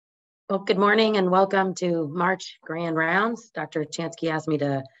Well, good morning and welcome to March Grand Rounds. Dr. Chansky asked me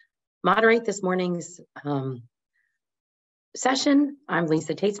to moderate this morning's session. I'm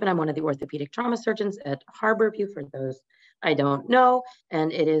Lisa Tatesman. I'm one of the orthopedic trauma surgeons at Harborview, for those I don't know.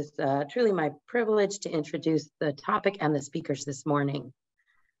 And it is truly my privilege to introduce the topic and the speakers this morning.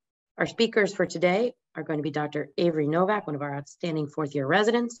 Our speakers for today are going to be Dr. Avrey Novak, one of our outstanding fourth-year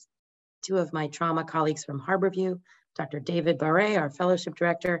residents, two of my trauma colleagues from Harborview, Dr. David Barei, our fellowship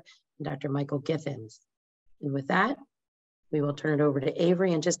director, and Dr. Michael Githens. And with that, we will turn it over to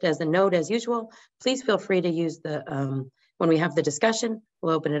Avrey. And just as a note, as usual, please feel free to use the, when we have the discussion,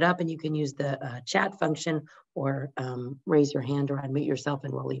 we'll open it up and you can use the chat function or raise your hand or unmute yourself,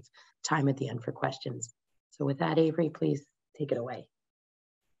 and we'll leave time at the end for questions. So with that, Avrey, please take it away.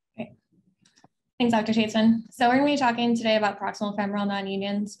 Okay. Thanks, Dr. Tatesman. So we're going to be talking today about proximal femoral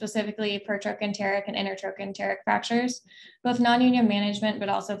nonunions, specifically pertrochanteric and intertrochanteric fractures, both nonunion management, but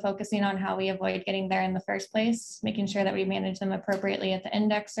also focusing on how we avoid getting there in the first place, making sure that we manage them appropriately at the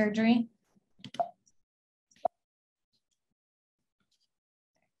index surgery.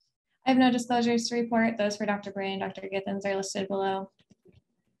 I have no disclosures to report. Those for Dr. Barei and Dr. Githens are listed below.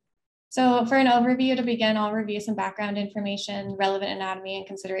 So for an overview to begin, I'll review some background information, relevant anatomy, and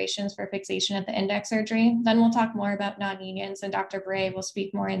considerations for fixation at the index surgery. Then we'll talk more about nonunions, and Dr. Barei will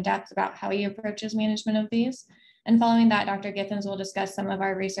speak more in depth about how he approaches management of these. And following that, Dr. Githens will discuss some of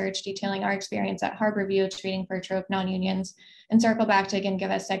our research detailing our experience at Harborview treating pertroch nonunions, and circle back to again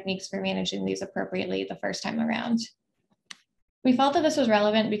give us techniques for managing these appropriately the first time around. We felt that this was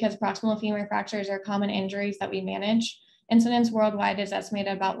relevant because proximal femur fractures are common injuries that we manage. Incidence worldwide is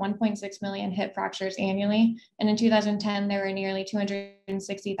estimated about 1.6 million hip fractures annually. And in 2010, there were nearly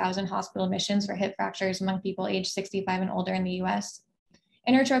 260,000 hospital admissions for hip fractures among people aged 65 and older in the US.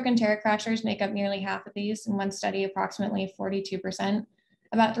 Intertrochanteric fractures make up nearly half of these. In one study, approximately 42%.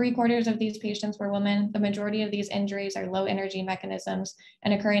 About 3/4 of these patients were women. The majority of these injuries are low energy mechanisms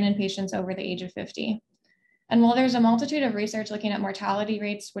and occurring in patients over the age of 50. And while there's a multitude of research looking at mortality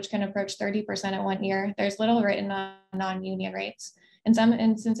rates, which can approach 30% at 1 year, there's little written on non-union rates. In some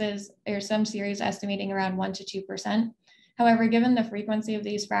instances, there's some series estimating around 1 to 2%. However, given the frequency of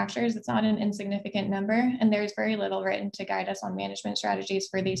these fractures, it's not an insignificant number, and there's very little written to guide us on management strategies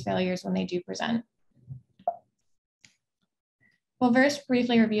for these failures when they do present. We'll first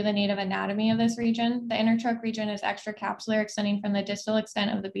briefly review the native anatomy of this region. The intertroch region is extracapsular, extending from the distal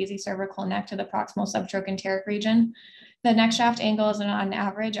extent of the basicervical neck to the proximal subtrochanteric region. The neck shaft angle is on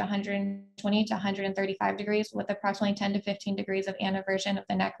average 120 to 135 degrees, with approximately 10 to 15 degrees of aneversion of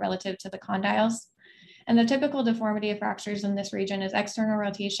the neck relative to the condyles. And the typical deformity of fractures in this region is external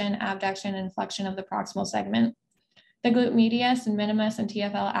rotation, abduction, and flexion of the proximal segment. The glute medius and minimus and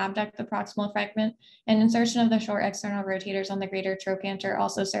TFL abduct the proximal fragment, and insertion of the short external rotators on the greater trochanter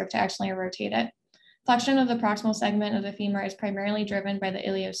also serve to externally rotate it. Flexion of the proximal segment of the femur is primarily driven by the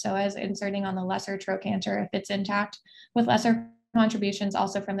iliopsoas inserting on the lesser trochanter if it's intact, with lesser contributions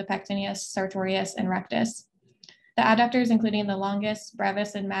also from the pectineus, sartorius, and rectus. The adductors, including the longus,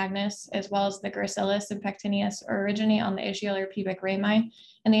 brevis, and magnus, as well as the gracilis and pectineus, originate on the ischial or pubic rami,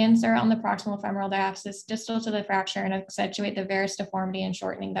 and they insert on the proximal femoral diaphysis distal to the fracture and accentuate the varus deformity and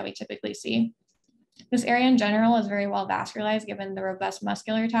shortening that we typically see. This area in general is very well vascularized given the robust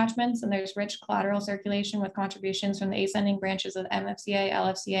muscular attachments, and there's rich collateral circulation with contributions from the ascending branches of MFCA,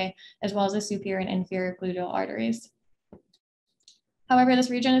 LFCA, as well as the superior and inferior gluteal arteries. However, this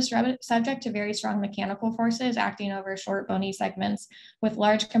region is subject to very strong mechanical forces acting over short bony segments with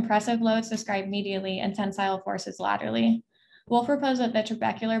large compressive loads described medially and tensile forces laterally. We'll propose that the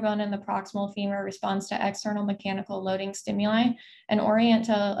trabecular bone in the proximal femur responds to external mechanical loading stimuli and orient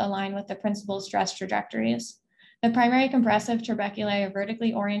to align with the principal stress trajectories. The primary compressive trabeculae are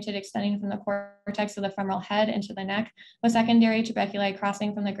vertically oriented, extending from the cortex of the femoral head into the neck, with secondary trabeculae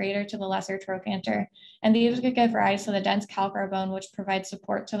crossing from the greater to the lesser trochanter. And these could give rise to the dense calcar bone, which provides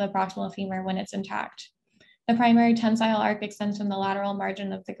support to the proximal femur when it's intact. The primary tensile arc extends from the lateral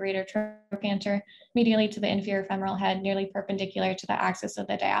margin of the greater trochanter medially to the inferior femoral head, nearly perpendicular to the axis of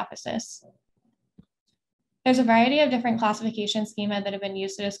the diaphysis. There's a variety of different classification schema that have been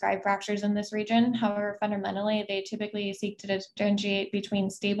used to describe fractures in this region. However, fundamentally, they typically seek to differentiate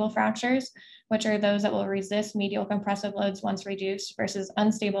between stable fractures, which are those that will resist medial compressive loads once reduced, versus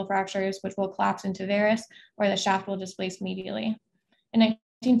unstable fractures, which will collapse into varus, or the shaft will displace medially. In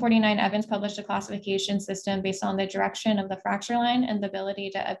 1949, Evans published a classification system based on the direction of the fracture line and the ability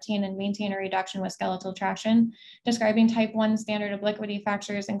to obtain and maintain a reduction with skeletal traction, describing type 1 standard obliquity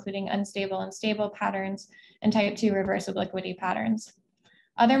fractures, including unstable and stable patterns, and type 2 reverse obliquity patterns.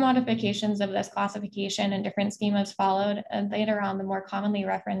 Other modifications of this classification and different schemas followed, and later on the more commonly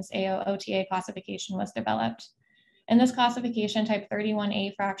referenced AO-OTA classification was developed. In this classification, type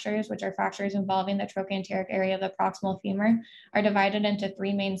 31A fractures, which are fractures involving the trochanteric area of the proximal femur, are divided into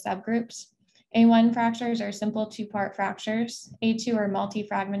three main subgroups. A1 fractures are simple two-part fractures. A2 are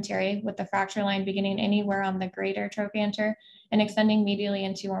multifragmentary, with the fracture line beginning anywhere on the greater trochanter and extending medially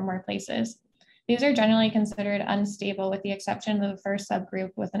in two or more places. These are generally considered unstable with the exception of the first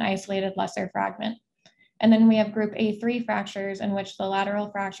subgroup with an isolated lesser fragment. And then we have group A3 fractures in which the lateral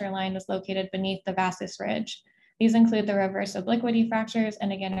fracture line is located beneath the vastus ridge. These include the reverse obliquity fractures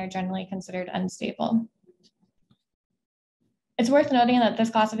and again are generally considered unstable. It's worth noting that this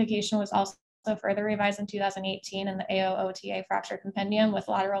classification was also further revised in 2018 in the AO-OTA fracture compendium with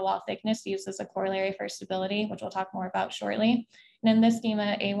lateral wall thickness used as a corollary for stability, which we'll talk more about shortly. And in this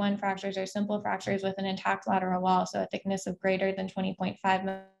schema, A1 fractures are simple fractures with an intact lateral wall, so a thickness of greater than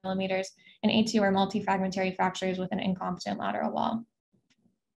 20.5 millimeters, and A2 are multifragmentary fractures with an incompetent lateral wall.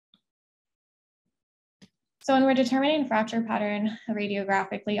 So when we're determining fracture pattern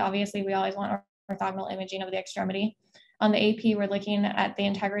radiographically, obviously we always want orthogonal imaging of the extremity. On the AP, we're looking at the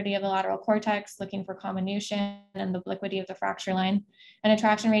integrity of the lateral cortex, looking for comminution and the obliquity of the fracture line. And a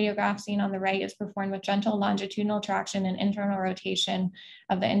traction radiograph seen on the right is performed with gentle longitudinal traction and internal rotation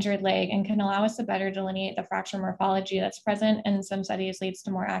of the injured leg and can allow us to better delineate the fracture morphology that's present, and in some studies leads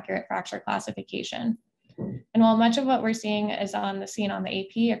to more accurate fracture classification. And while much of what we're seeing is seen on the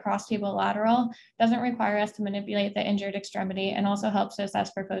AP, a cross-table lateral doesn't require us to manipulate the injured extremity and also helps to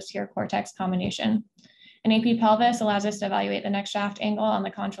assess for posterior cortex comminution. An AP pelvis allows us to evaluate the neck shaft angle on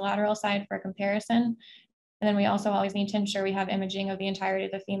the contralateral side for comparison. And then we also always need to ensure we have imaging of the entirety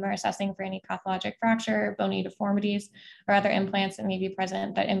of the femur, assessing for any pathologic fracture, bony deformities, or other implants that may be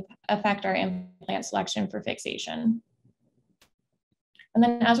present that affect our implant selection for fixation. And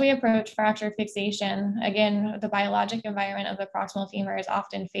then as we approach fracture fixation, again, the biologic environment of the proximal femur is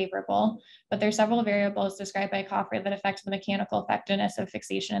often favorable, but there are several variables described by Coffer that affect the mechanical effectiveness of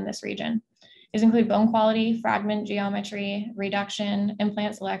fixation in this region. These include bone quality, fragment geometry, reduction,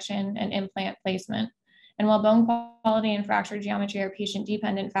 implant selection, and implant placement. And while bone quality and fracture geometry are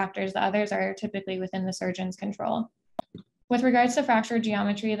patient-dependent factors, the others are typically within the surgeon's control. With regards to fracture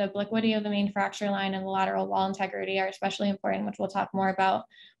geometry, the obliquity of the main fracture line and the lateral wall integrity are especially important, which we'll talk more about,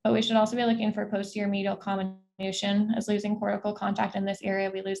 but we should also be looking for posterior medial comminution. As losing cortical contact in this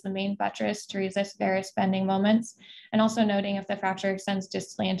area, we lose the main buttress to resist varus bending moments, and also noting if the fracture extends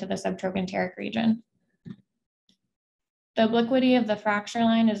distally into the subtrochanteric region. The obliquity of the fracture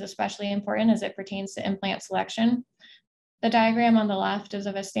line is especially important as it pertains to implant selection. The diagram on the left is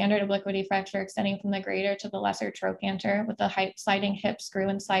of a standard obliquity fracture extending from the greater to the lesser trochanter with the sliding hip screw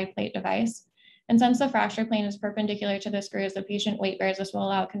and slide plate device. And since the fracture plane is perpendicular to the screw as the patient weight bears, this will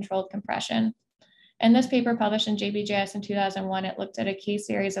allow controlled compression. In this paper published in JBJS in 2001, it looked at a case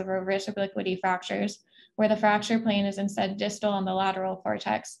series of reverse obliquity fractures where the fracture plane is instead distal on the lateral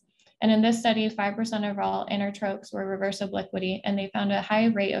cortex. And in this study, 5% of all inner trochs were reverse obliquity, and they found a high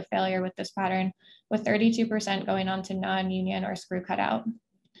rate of failure with this pattern, with 32% going on to non-union or screw cutout.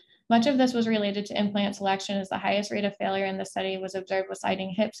 Much of this was related to implant selection, as the highest rate of failure in the study was observed with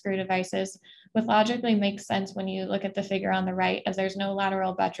sliding hip screw devices, which logically makes sense when you look at the figure on the right, as there's no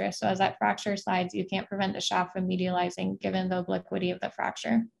lateral buttress. So as that fracture slides, you can't prevent the shaft from medializing given the obliquity of the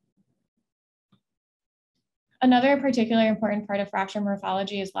fracture. Another particularly important part of fracture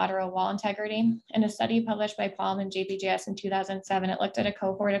morphology is lateral wall integrity. In a study published by Palm and JBJS in 2007, it looked at a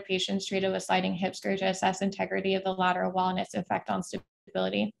cohort of patients treated with sliding hip screw to assess integrity of the lateral wall and its effect on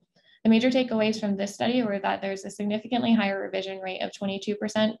stability. The major takeaways from this study were that there's a significantly higher revision rate of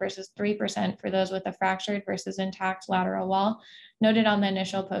 22% versus 3% for those with a fractured versus intact lateral wall, noted on the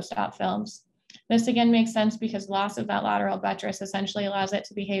initial post-op films. This again makes sense because loss of that lateral buttress essentially allows it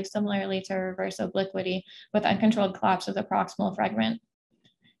to behave similarly to reverse obliquity with uncontrolled collapse of the proximal fragment.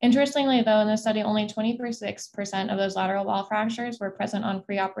 Interestingly, though, in this study, only 26% of those lateral wall fractures were present on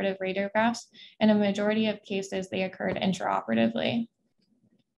preoperative radiographs, and in a majority of cases, they occurred intraoperatively.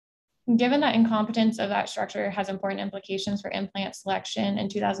 Given that incompetence of that structure has important implications for implant selection, in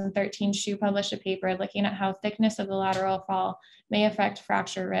 2013, Shu published a paper looking at how thickness of the lateral fall may affect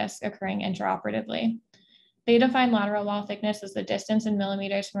fracture risk occurring intraoperatively. They define lateral wall thickness as the distance in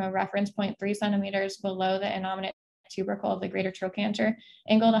millimeters from a reference point 3 centimeters below the innominate tubercle of the greater trochanter,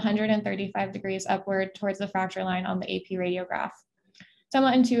 angled 135 degrees upward towards the fracture line on the AP radiograph.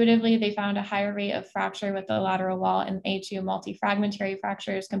 Somewhat intuitively, they found a higher rate of fracture with the lateral wall in A2 multifragmentary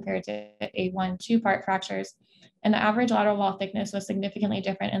fractures compared to A1 two-part fractures, and the average lateral wall thickness was significantly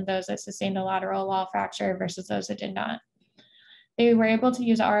different in those that sustained a lateral wall fracture versus those that did not. They were able to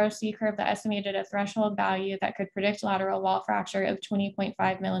use a ROC curve that estimated a threshold value that could predict lateral wall fracture of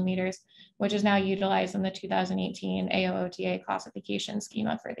 20.5 millimeters, which is now utilized in the 2018 AOOTA classification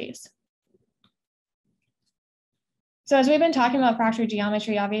schema for these. So as we've been talking about fracture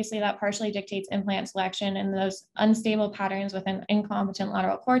geometry, obviously that partially dictates implant selection, and those unstable patterns with an incompetent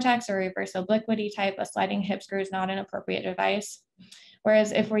lateral cortex or reverse obliquity type, a sliding hip screw is not an appropriate device.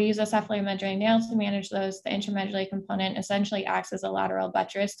 Whereas if we use a cephalomedullary nail to manage those, the intramedullary component essentially acts as a lateral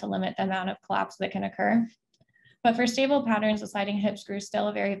buttress to limit the amount of collapse that can occur. But for stable patterns, a sliding hip screw is still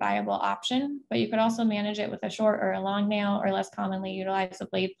a very viable option, but you could also manage it with a short or a long nail, or less commonly utilize a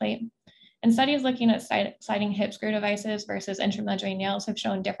blade plate. And studies looking at sliding hip screw devices versus intramedullary nails have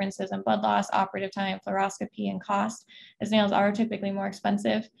shown differences in blood loss, operative time, fluoroscopy, and cost, as nails are typically more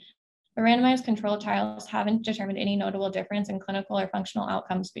expensive. But randomized controlled trials haven't determined any notable difference in clinical or functional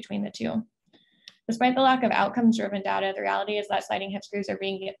outcomes between the two. Despite the lack of outcomes-driven data, the reality is that sliding hip screws are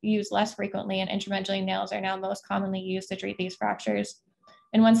being used less frequently, and intramedullary nails are now most commonly used to treat these fractures.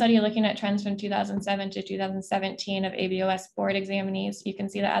 In one study looking at trends from 2007 to 2017 of ABOS board examinees, you can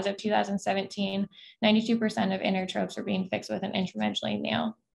see that as of 2017, 92% of intertropes are being fixed with an intramedullary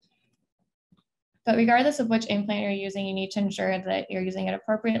nail. But regardless of which implant you're using, you need to ensure that you're using it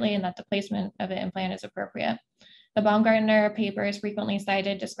appropriately and that the placement of the implant is appropriate. The Baumgartner paper is frequently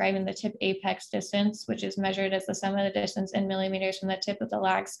cited describing the tip apex distance, which is measured as the sum of the distance in millimeters from the tip of the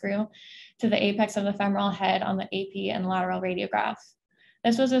lag screw to the apex of the femoral head on the AP and lateral radiograph.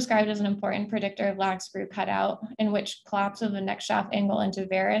 This was described as an important predictor of lag screw cutout, in which collapse of the neck shaft angle into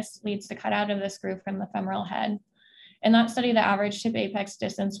varus leads to cutout of the screw from the femoral head. In that study, the average tip apex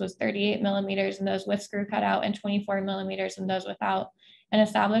distance was 38 millimeters in those with screw cutout and 24 millimeters in those without, and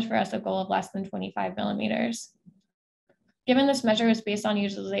established for us a goal of less than 25 millimeters. Given this measure is based on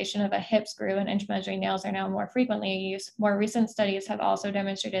utilization of a hip screw and intramedullary nails are now more frequently used, more recent studies have also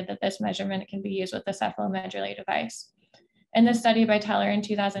demonstrated that this measurement can be used with the cephalomedullary device. In this study by Teller in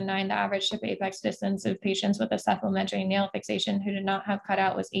 2009, the average tip apex distance of patients with a cephalomedullary nail fixation who did not have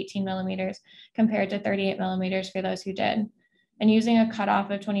cutout was 18 millimeters compared to 38 millimeters for those who did. And using a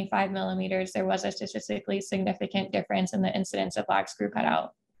cutoff of 25 millimeters, there was a statistically significant difference in the incidence of lag screw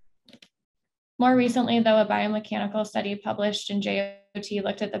cutout. More recently, though, a biomechanical study published in JOT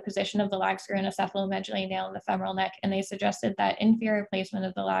looked at the position of the lag screw in a cephalomedullary nail in the femoral neck, and they suggested that inferior placement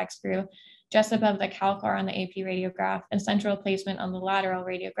of the lag screw just above the calcar on the AP radiograph and central placement on the lateral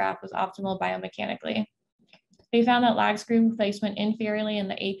radiograph was optimal biomechanically. They found that lag screw placement inferiorly in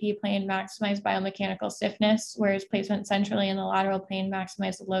the AP plane maximized biomechanical stiffness, whereas placement centrally in the lateral plane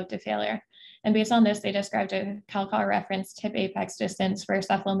maximized load to failure. And based on this, they described a calcar reference tip apex distance for a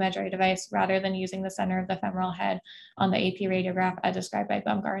cephalomedullary device rather than using the center of the femoral head on the AP radiograph as described by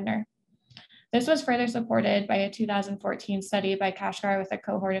Baumgartner. This was further supported by a 2014 study by Kashgar with a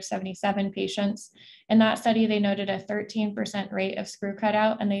cohort of 77 patients. In that study, they noted a 13% rate of screw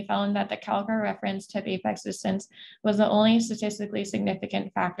cutout, and they found that the calcar reference tip apex distance was the only statistically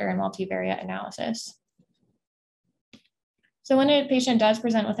significant factor in multivariate analysis. So when a patient does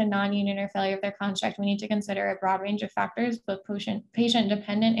present with a non-union or failure of their construct, we need to consider a broad range of factors, both patient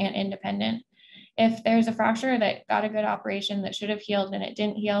dependent and independent. If there's a fracture that got a good operation that should have healed and it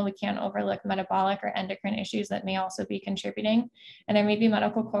didn't heal, we can't overlook metabolic or endocrine issues that may also be contributing. And there may be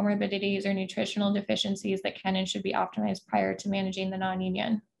medical comorbidities or nutritional deficiencies that can and should be optimized prior to managing the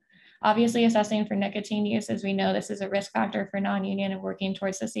non-union. Obviously, assessing for nicotine use, as we know, this is a risk factor for non-union, and working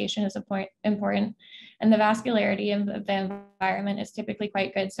towards cessation is important. And the vascularity of the environment is typically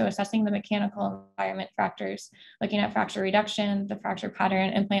quite good. So assessing the mechanical environment factors, looking at fracture reduction, the fracture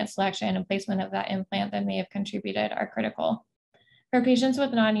pattern, implant selection, and placement of that implant that may have contributed are critical. For patients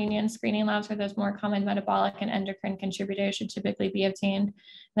with non-union, screening labs for those more common metabolic and endocrine contributors should typically be obtained.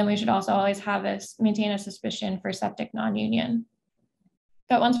 Then we should also always maintain a suspicion for septic non-union.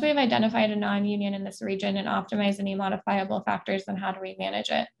 But once we've identified a non-union in this region and optimized any modifiable factors, then how do we manage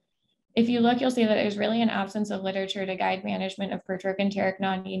it? If you look, you'll see that there's really an absence of literature to guide management of protrochanteric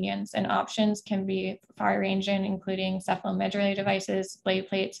non-unions, and options can be far-ranging, including cephalomedullary devices, blade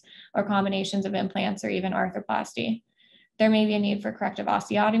plates, or combinations of implants, or even arthroplasty. There may be a need for corrective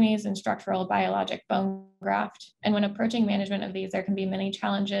osteotomies and structural biologic bone graft. And when approaching management of these, there can be many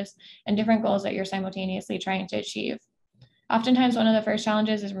challenges and different goals that you're simultaneously trying to achieve. Oftentimes, one of the first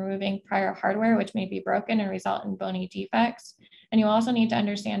challenges is removing prior hardware, which may be broken and result in bony defects. And you also need to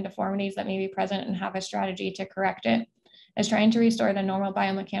understand deformities that may be present and have a strategy to correct it, as trying to restore the normal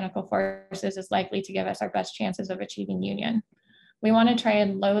biomechanical forces is likely to give us our best chances of achieving union. We want to try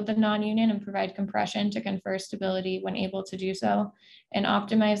and load the non-union and provide compression to confer stability when able to do so, and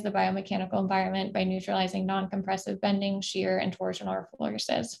optimize the biomechanical environment by neutralizing non-compressive bending, shear, and torsional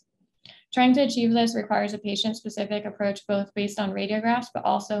forces. Trying to achieve this requires a patient-specific approach, both based on radiographs, but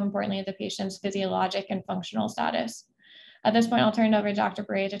also importantly, the patient's physiologic and functional status. At this point, I'll turn it over to Dr.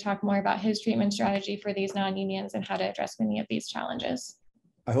 Barei to talk more about his treatment strategy for these non-unions and how to address many of these challenges.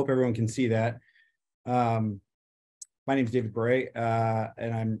 I hope everyone can see that. My name is David Barei,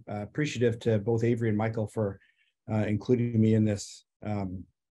 and I'm appreciative to both Avrey and Michael for including me in this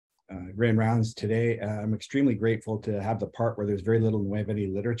grand rounds today. I'm extremely grateful to have the part where there's very little in the way of any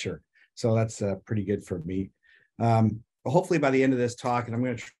literature. So that's pretty good for me. Hopefully by the end of this talk, and I'm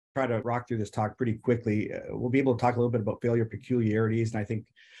going to try to rock through this talk pretty quickly, we'll be able to talk a little bit about failure peculiarities. And I think,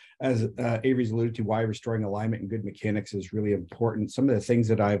 as Avrey's alluded to, why restoring alignment and good mechanics is really important. Some of the things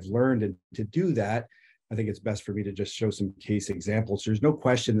that I've learned, and to do that, I think it's best for me to just show some case examples. There's no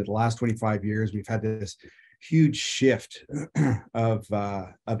question that the last 25 years, we've had this huge shift of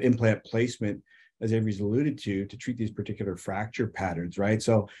implant placement, as Avrey's alluded to treat these particular fracture patterns, right?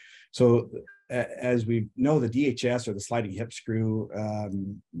 So as we know, the DHS, or the sliding hip screw,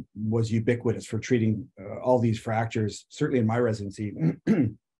 was ubiquitous for treating all these fractures, certainly in my residency.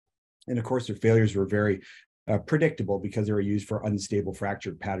 And of course, their failures were very predictable because they were used for unstable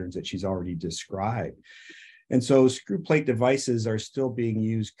fracture patterns that she's already described. And so screw plate devices are still being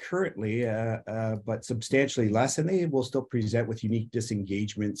used currently, but substantially less, and they will still present with unique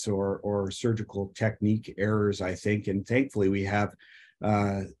disengagements or surgical technique errors, I think. And thankfully, we have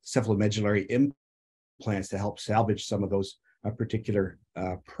cephalomedullary implants to help salvage some of those particular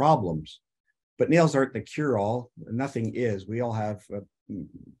problems. But nails aren't the cure-all. Nothing is. We all have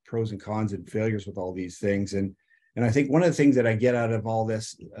pros and cons and failures with all these things. And I think one of the things that I get out of all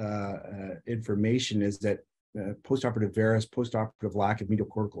this information is that postoperative varus, postoperative lack of medial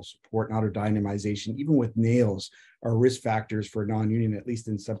cortical support, and autodynamization, even with nails, are risk factors for non-union, at least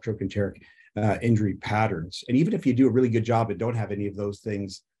in subtrochanteric injury patterns. And even if you do a really good job and don't have any of those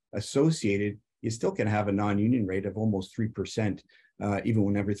things associated, you still can have a non-union rate of almost 3%, even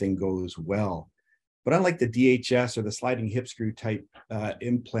when everything goes well. But unlike the DHS or the sliding hip screw type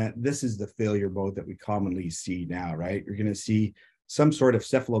implant, this is the failure mode that we commonly see now, right? You're going to see some sort of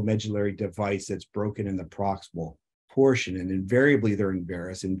cephalomedullary device that's broken in the proximal portion, and invariably they're in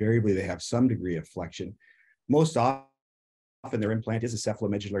varus. Invariably, they have some degree of flexion. Most often, their implant is a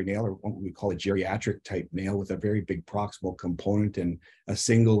cephalomedullary nail, or what we call a geriatric type nail, with a very big proximal component and a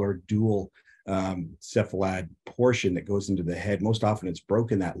single or dual cephalad portion that goes into the head. Most often it's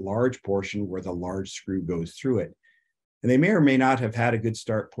broken that large portion where the large screw goes through it. And they may or may not have had a good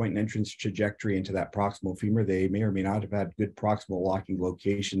start point and entrance trajectory into that proximal femur. They may or may not have had good proximal locking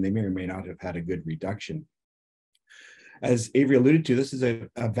location. They may or may not have had a good reduction. As Avrey alluded to, this is a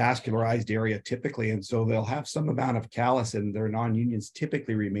vascularized area typically, and so they'll have some amount of callus, and their non-unions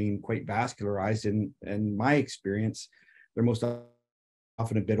typically remain quite vascularized. In my experience, they're most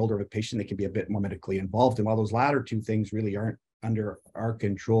often a bit older of a patient. They can be a bit more medically involved. And while those latter two things really aren't under our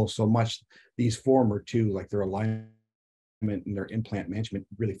control so much, these former two, like their alignment and their implant management,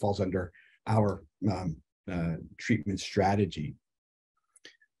 really falls under our treatment strategy.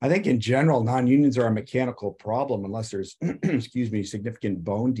 I think in general, non-unions are a mechanical problem unless there's, excuse me, significant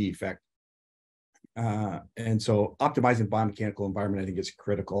bone defect. And so optimizing biomechanical environment, I think, is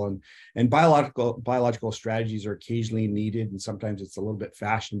critical. And biological strategies are occasionally needed, and sometimes it's a little bit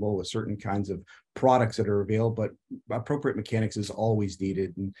fashionable with certain kinds of products that are available, but appropriate mechanics is always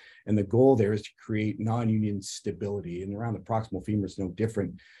needed. And the goal there is to create non-union stability. And around the proximal femur is no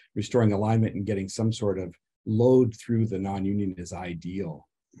different. Restoring alignment and getting some sort of load through the non-union is ideal.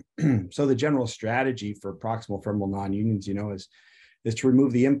 So the general strategy for proximal femoral non-unions, is to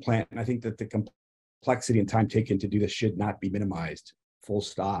remove the implant. And I think that the complexity and time taken to do this should not be minimized, full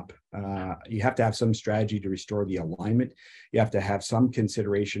stop. You have to have some strategy to restore the alignment. You have to have some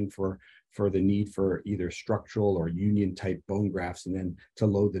consideration for the need for either structural or union type bone grafts, and then to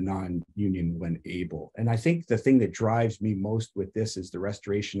load the non-union when able. And I think the thing that drives me most with this is the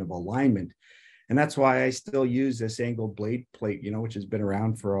restoration of alignment. And that's why I still use this angled blade plate, which has been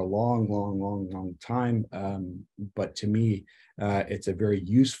around for a long time. But to me, it's a very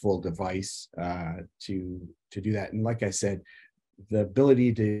useful device to do that. And like I said, the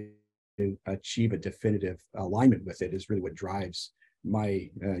ability to achieve a definitive alignment with it is really what drives my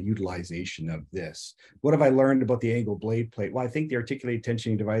utilization of this. What have I learned about the angled blade plate? Well, I think the articulated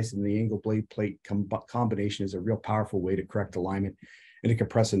tensioning device and the angled blade plate combination is a real powerful way to correct alignment and to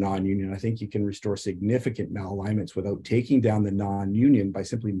compress a non-union. I think you can restore significant malalignments without taking down the non-union by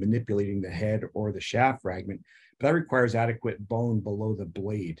simply manipulating the head or the shaft fragment, But that requires adequate bone below the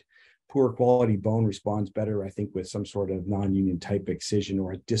blade. Poor quality bone responds better, I think, with some sort of non-union type excision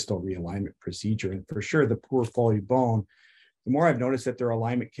or a distal realignment procedure. And for sure, the poor quality bone, the more I've noticed that their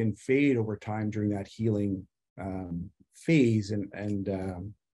alignment can fade over time during that healing phase. And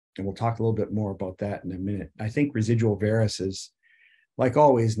we'll talk a little bit more about that in a minute. I think residual varus is, like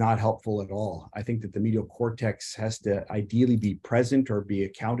always, not helpful at all. I think that the medial cortex has to ideally be present or be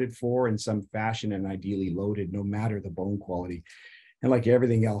accounted for in some fashion and ideally loaded, no matter the bone quality. And like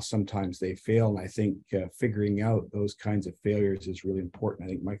everything else, sometimes they fail. And I think figuring out those kinds of failures is really important. I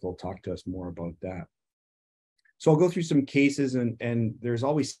think Michael will talk to us more about that. So I'll go through some cases, and there's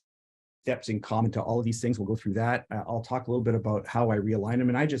always steps in common to all of these things. We'll go through that. I'll talk a little bit about how I realign them.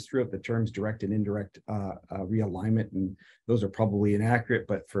 And I just threw out the terms direct and indirect realignment, and those are probably inaccurate,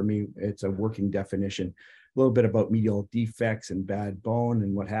 but for me, it's a working definition. A little bit about medial defects and bad bone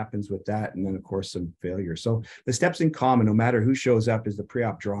and what happens with that. And then, of course, some failure. So the steps in common, no matter who shows up, is the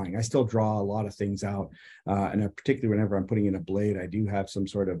pre-op drawing. I still draw a lot of things out. And particularly whenever I'm putting in a blade, I do have some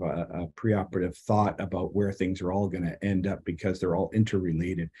sort of a preoperative thought about where things are all going to end up, because they're all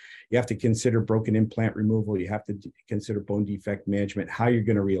interrelated. You have to consider broken implant removal. You have to consider bone defect management, how you're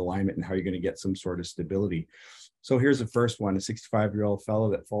going to realign it, and how you're going to get some sort of stability. So here's the first one, a 65-year-old fellow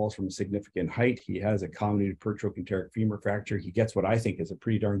that falls from a significant height. He has a comminuted pertrochanteric femur fracture. He gets what I think is a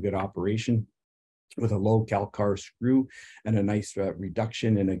pretty darn good operation with a low calcar screw and a nice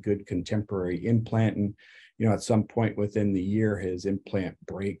reduction and a good contemporary implant. And, you know, at some point within the year, his implant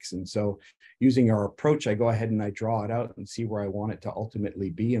breaks. And so using our approach, I go ahead and I draw it out and see where I want it to ultimately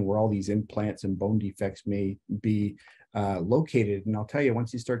be and where all these implants and bone defects may be located. And I'll tell you,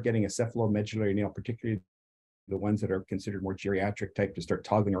 once you start getting a cephalomedullary nail, particularly the ones that are considered more geriatric type, to start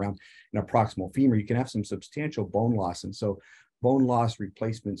toggling around in a proximal femur, you can have some substantial bone loss. And so bone loss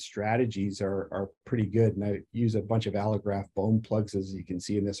replacement strategies are pretty good. And I use a bunch of allograft bone plugs, as you can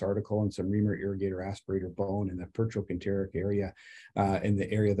see in this article, and some reamer irrigator aspirator bone in the pertrochanteric area, in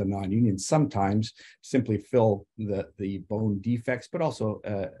the area of the non-union. Sometimes simply fill the bone defects, but also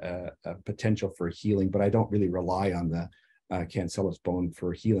a potential for healing. But I don't really rely on the cancellous bone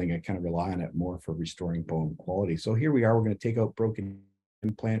for healing. I kind of rely on it more for restoring bone quality. So here we are. We're going to take out broken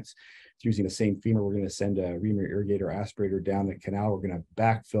implants using the same femur. We're going to send a reamer irrigator aspirator down the canal. We're going to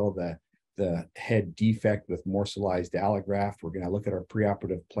backfill the head defect with morselized allograft. We're going to look at our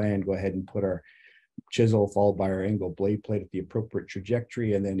preoperative plan, go ahead and put our chisel followed by our angle blade plate at the appropriate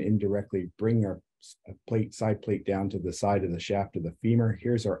trajectory, and then indirectly bring our side plate down to the side of the shaft of the femur.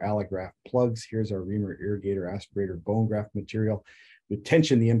 Here's our allograft plugs. Here's our reamer irrigator aspirator bone graft material. We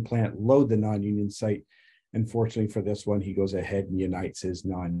tension the implant, load the non-union site. Unfortunately for this one, he goes ahead and unites his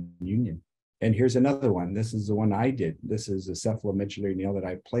non-union. And here's another one. This is the one I did. This is a cephalomedullary nail that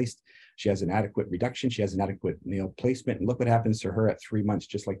I placed. She has an adequate reduction. She has an adequate nail placement. And look what happens to her at 3 months,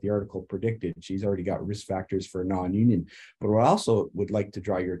 just like the article predicted. She's already got risk factors for non-union. But what I also would like to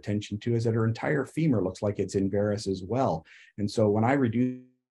draw your attention to is that her entire femur looks like it's in varus as well. And so when I reduce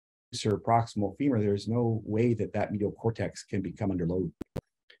her proximal femur, there's no way that that medial cortex can become under load.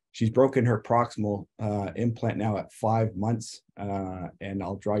 She's broken her proximal implant now at 5 months, and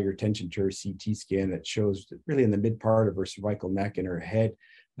I'll draw your attention to her CT scan that shows really in the mid part of her cervical neck and her head,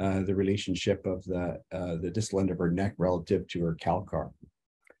 the relationship of the distal end of her neck relative to her calcar.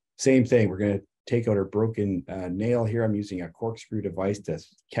 Same thing, we're going to take out her broken nail here. I'm using a corkscrew device to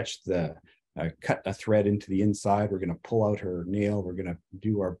catch cut a thread into the inside. We're going to pull out her nail. We're going to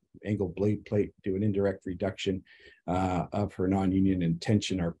do our angle blade plate, do an indirect reduction of her non-union and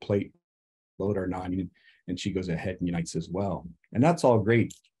tension our plate, load our non-union, and she goes ahead and unites as well. And that's all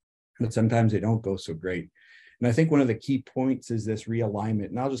great, but sometimes they don't go so great. And I think one of the key points is this realignment,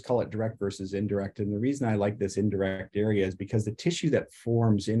 and I'll just call it direct versus indirect. And the reason I like this indirect area is because the tissue that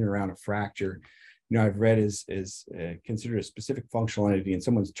forms in and around a fracture, you know, I've read is considered a specific functional entity, and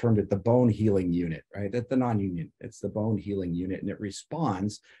someone's termed it the bone healing unit, right? At the non-union, it's the bone healing unit, and it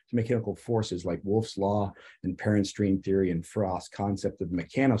responds to mechanical forces like Wolff's law and parent string theory and Frost's concept of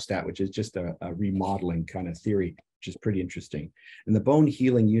mechanostat, which is just a remodeling kind of theory, which is pretty interesting. And the bone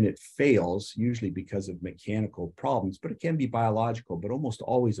healing unit fails usually because of mechanical problems, but it can be biological, but almost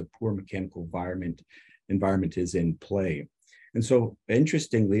always a poor mechanical environment is in play. And so,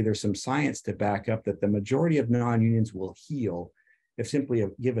 interestingly, there's some science to back up that the majority of non-unions will heal if simply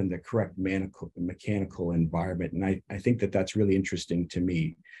given the correct mechanical environment. And I think that that's really interesting to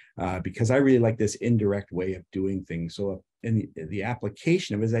me because I really like this indirect way of doing things. So in the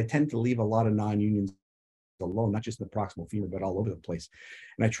application of it, is I tend to leave a lot of non-unions alone, not just in the proximal femur, but all over the place.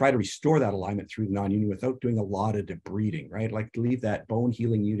 And I try to restore that alignment through the non-union without doing a lot of debriding, right? Like to leave that bone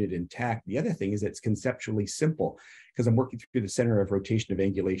healing unit intact. The other thing is it's conceptually simple because I'm working through the center of rotation of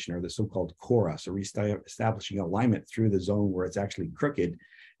angulation, or the so-called cora. So establishing alignment through the zone where it's actually crooked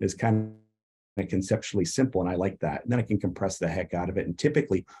is kind of conceptually simple, and I like that. And then I can compress the heck out of it. And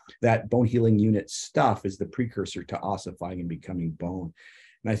typically that bone healing unit stuff is the precursor to ossifying and becoming bone.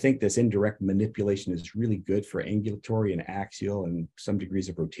 And I think this indirect manipulation is really good for ambulatory and axial and some degrees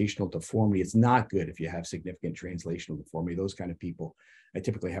of rotational deformity. It's not good if you have significant translational deformity. Those kind of people, I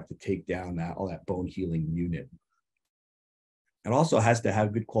typically have to take down all that bone healing unit. It also has to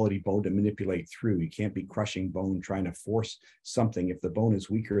have good quality bone to manipulate through. You can't be crushing bone trying to force something. If the bone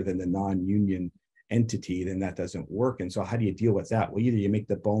is weaker than the non-union entity, then that doesn't work. And so how do you deal with that? Well, either you make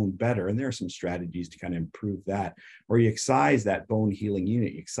the bone better, and there are some strategies to kind of improve that, or you excise that bone healing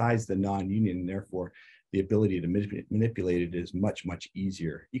unit, you excise the non-union, and therefore the ability to manipulate it is much, much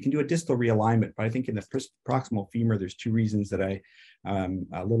easier. You can do a distal realignment, but I think in the proximal femur, there's two reasons that I'm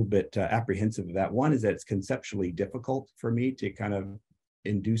a little bit apprehensive of that. One is that it's conceptually difficult for me to kind of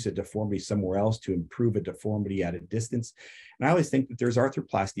induce a deformity somewhere else to improve a deformity at a distance. And I always think that there's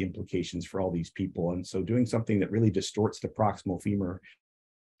arthroplasty implications for all these people. And so doing something that really distorts the proximal femur,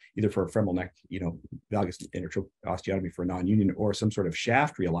 either for a femoral neck, valgus intertrope osteotomy for a non-union, or some sort of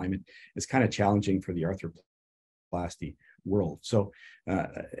shaft realignment, is kind of challenging for the arthroplasty world. So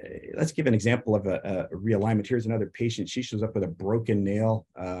let's give an example of a realignment. Here's another patient. She shows up with a broken nail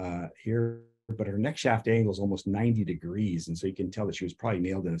here, but her neck shaft angle is almost 90 degrees. And so you can tell that she was probably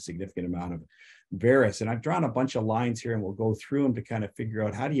nailed in a significant amount of varus. And I've drawn a bunch of lines here, and we'll go through them to kind of figure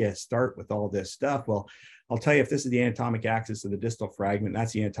out, how do you start with all this stuff? Well, I'll tell you, if this is the anatomic axis of the distal fragment,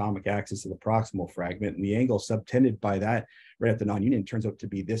 that's the anatomic axis of the proximal fragment. And the angle subtended by that right at the non-union turns out to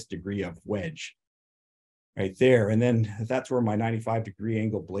be this degree of wedge right there. And then that's where my 95-degree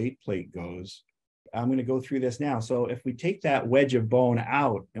angle blade plate goes. I'm going to go through this now. So if we take that wedge of bone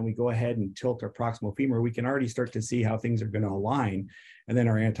out and we go ahead and tilt our proximal femur, we can already start to see how things are going to align. And then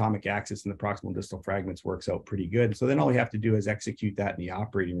our anatomic axis in the proximal distal fragments works out pretty good. So then all we have to do is execute that in the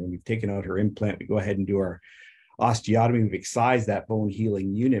operating room. We've taken out her implant. We go ahead and do our osteotomy. We've excised that bone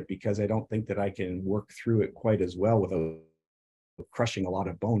healing unit because I don't think that I can work through it quite as well without crushing a lot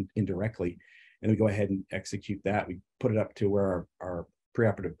of bone indirectly. And we go ahead and execute that. We put it up to where our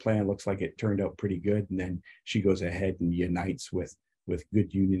preoperative plan looks like it turned out pretty good. And then she goes ahead and unites with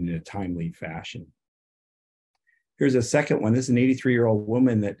good union in a timely fashion. Here's a second one. This is an 83-year-old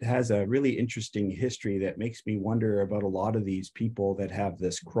woman that has a really interesting history that makes me wonder about a lot of these people that have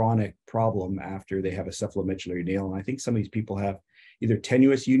this chronic problem after they have a cephalomedulary nail. And I think some of these people have either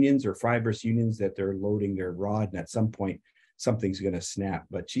tenuous unions or fibrous unions that they're loading their rod, and at some point something's going to snap.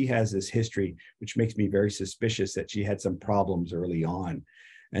 But she has this history, which makes me very suspicious that she had some problems early on.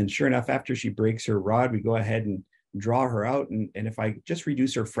 And sure enough, after she breaks her rod, we go ahead and draw her out. And if I just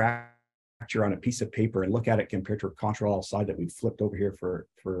reduce her fracture on a piece of paper and look at it compared to her contralateral side that we've flipped over here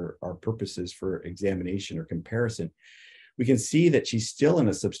for our purposes for examination or comparison, we can see that she's still in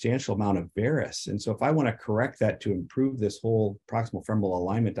a substantial amount of varus. And so if I want to correct that to improve this whole proximal femoral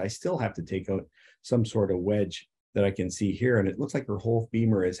alignment, I still have to take out some sort of wedge that I can see here. And it looks like her whole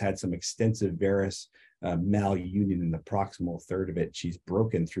femur has had some extensive varus malunion in the proximal third of it. She's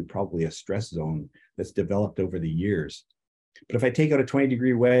broken through probably a stress zone that's developed over the years. But if I take out a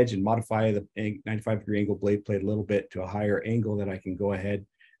 20-degree wedge and modify the 95-degree angle blade plate a little bit to a higher angle, then I can go ahead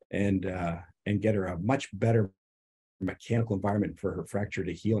and get her a much better mechanical environment for her fracture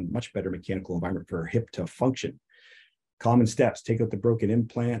to heal and much better mechanical environment for her hip to function. Common steps: take out the broken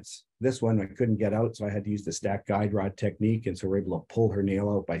implants. This one I couldn't get out, so I had to use the stack guide rod technique. And so we're able to pull her nail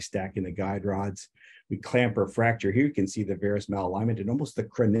out by stacking the guide rods. We clamp her fracture. Here you can see the varus malalignment and almost the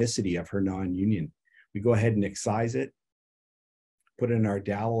chronicity of her non-union. We go ahead and excise it, put in our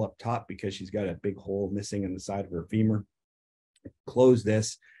dowel up top because she's got a big hole missing in the side of her femur. Close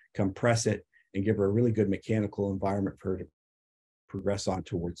this, compress it, and give her a really good mechanical environment for her to progress on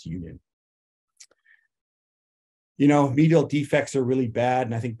towards union. You know, medial defects are really bad,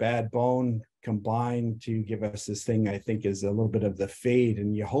 and I think bad bone combined to give us this thing I think is a little bit of the fade,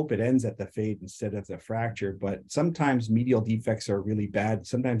 and you hope it ends at the fade instead of the fracture. But sometimes medial defects are really bad.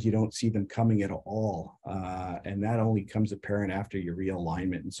 Sometimes you don't see them coming at all, and that only comes apparent after your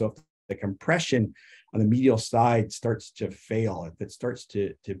realignment. And so if the compression on the medial side starts to fail, if it starts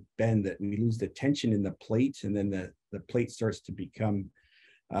to bend, that we lose the tension in the plate, and then the plate starts to become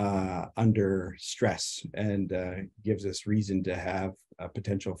under stress and gives us reason to have a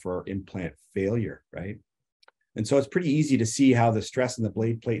potential for implant failure, right? And so it's pretty easy to see how the stress in the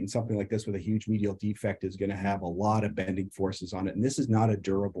blade plate and something like this with a huge medial defect is going to have a lot of bending forces on it. And this is not a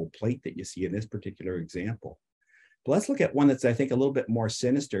durable plate that you see in this particular example. But let's look at one that's, I think, a little bit more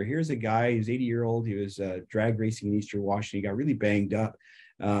sinister. Here's a guy who's 80-year-old. He was drag racing in Eastern Washington. He got really banged up,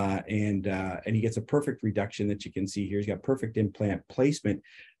 and he gets a perfect reduction that you can see here. He's got perfect implant placement.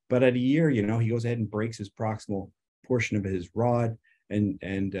 But at a year, you know, he goes ahead and breaks his proximal portion of his rod, and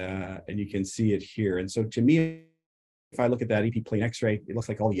you can see it here. And so to me, if I look at that EP plane X-ray, it looks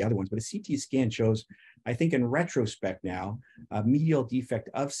like all the other ones, but a CT scan shows, I think in retrospect now, a medial defect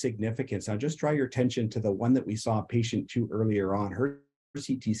of significance. Now just draw your attention to the one that we saw patient 2 earlier on, her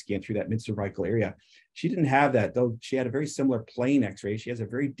CT scan through that mid-cervical area. She didn't have that, though she had a very similar plane X-ray. She has a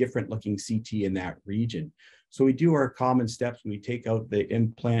very different looking CT in that region. So we do our common steps. We take out the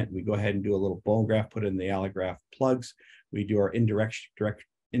implant, we go ahead and do a little bone graft, put in the allograft plugs. We do our indirect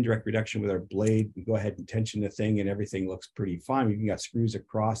reduction with our blade. We go ahead and tension the thing and everything looks pretty fine. We've got screws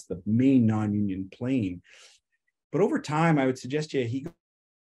across the main non-union plane. But over time, I would suggest to you, he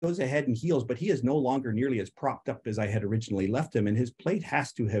goes ahead and heals, but he is no longer nearly as propped up as I had originally left him. And his plate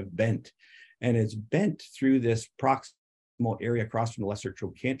has to have bent. And it's bent through this proximal area across from the lesser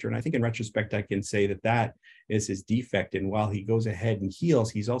trochanter. And I think in retrospect, I can say that that is his defect. And while he goes ahead and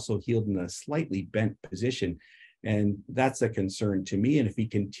heals, he's also healed in a slightly bent position. And that's a concern to me. And if he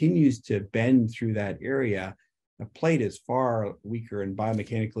continues to bend through that area, the plate is far weaker and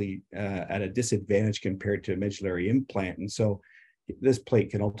biomechanically at a disadvantage compared to a medullary implant. And so this plate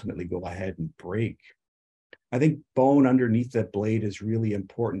can ultimately go ahead and break. I think bone underneath the blade is really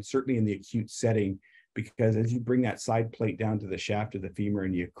important, certainly in the acute setting, because as you bring that side plate down to the shaft of the femur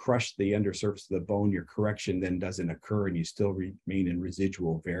and you crush the undersurface of the bone, your correction then doesn't occur and you still remain in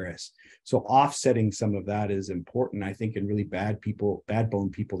residual varus. So offsetting some of that is important. I think in really bad bone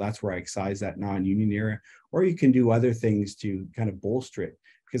people, that's where I excise that non-union area, or you can do other things to kind of bolster it.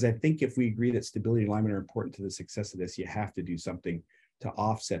 Because I think if we agree that stability and alignment are important to the success of this, you have to do something to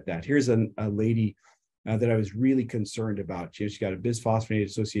offset that. Here's a lady that I was really concerned about. She's got a bisphosphonate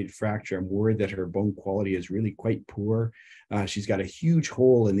associated fracture. I'm worried that her bone quality is really quite poor. She's got a huge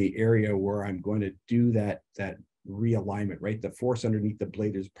hole in the area where I'm going to do that realignment, right? The force underneath the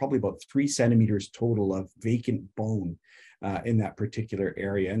blade is probably about 3 centimeters total of vacant bone in that particular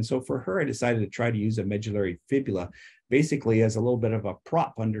area. And so for her, I decided to try to use a medullary fibula, basically as a little bit of a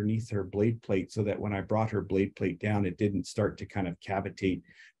prop underneath her blade plate, so that when I brought her blade plate down, it didn't start to kind of cavitate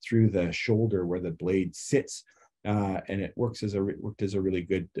through the shoulder where the blade sits. And it worked as a really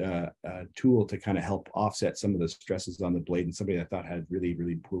good tool to kind of help offset some of the stresses on the blade. And somebody I thought had really,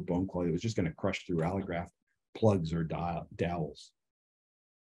 really poor bone quality was just going to crush through allograft plugs or dowels.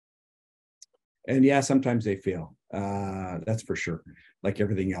 And yeah, sometimes they fail. That's for sure, like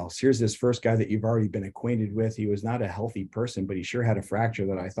everything else. Here's this first guy that you've already been acquainted with. He was not a healthy person, but he sure had a fracture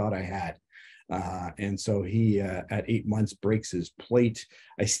that I thought I had. And so he, at 8 months, breaks his plate.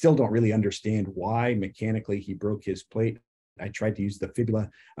 I still don't really understand why mechanically he broke his plate. I tried to use the fibula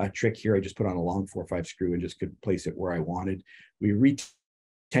trick here. I just put on a long 4-5 screw and just could place it where I wanted. We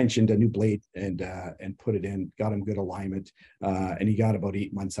tensioned a new blade and put it in, got him good alignment, and he got about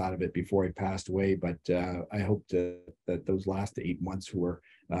 8 months out of it before he passed away. But I hope that those last 8 months were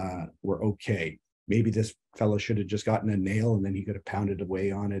okay. Maybe this fellow should have just gotten a nail and then he could have pounded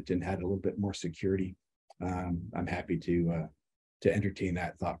away on it and had a little bit more security. I'm happy to entertain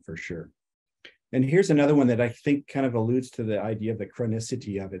that thought for sure. And here's another one that I think kind of alludes to the idea of the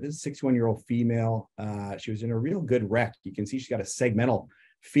chronicity of it. This is a 61-year-old female. She was in a real good wreck. You can see she's got a segmental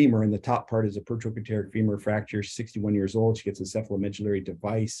femur, and the top part is a protrochanteric femur fracture. She's 61 years old. She gets a cephalomedullary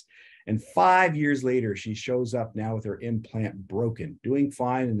device. And 5 years later, she shows up now with her implant broken, doing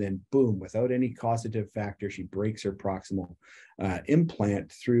fine. And then boom, without any causative factor, she breaks her proximal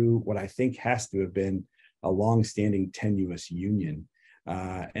implant through what I think has to have been a long-standing tenuous union.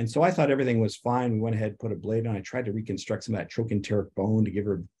 And so I thought everything was fine. We went ahead, put a blade on. I tried to reconstruct some of that trochanteric bone to give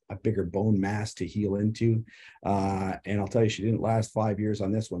her a bigger bone mass to heal into. And I'll tell you, she didn't last 5 years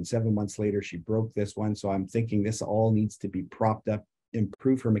on this one. 7 months later, she broke this one. So I'm thinking this all needs to be propped up,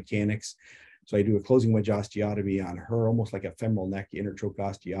 improve her mechanics. So I do a closing wedge osteotomy on her, almost like a femoral neck intertroch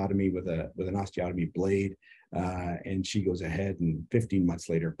osteotomy with an osteotomy blade. And she goes ahead and 15 months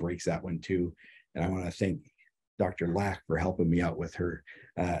later breaks that one too. And I want to thank Dr. Lack for helping me out with her.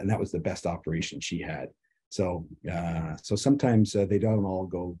 And that was the best operation she had. So sometimes they don't all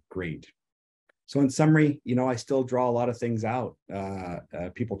go great. So in summary, I still draw a lot of things out.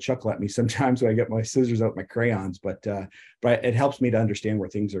 People chuckle at me sometimes when I get my scissors out, my crayons, but it helps me to understand where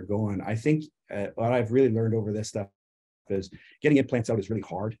things are going. I think what I've really learned over this stuff is getting implants out is really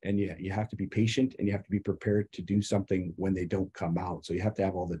hard, and you have to be patient, and you have to be prepared to do something when they don't come out. So you have to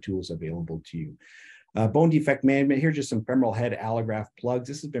have all the tools available to you. Bone defect management, here's just some femoral head allograft plugs.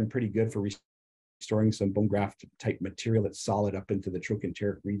 This has been pretty good for restoring some bone graft type material that's solid up into the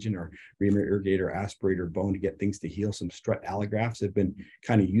trochanteric region, or irrigate or aspirator bone to get things to heal. Some strut allografts have been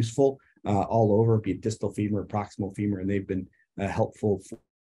kind of useful all over, be it distal femur or proximal femur, and they've been helpful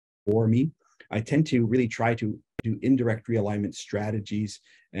for me. I tend to really try to do indirect realignment strategies.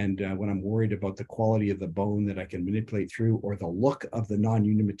 And when I'm worried about the quality of the bone that I can manipulate through, or the look of the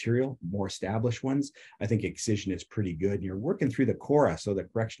non-union material, more established ones, I think excision is pretty good. And you're working through the chora, so the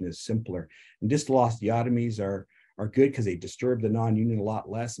correction is simpler. And distal osteotomies are good because they disturb the non-union a lot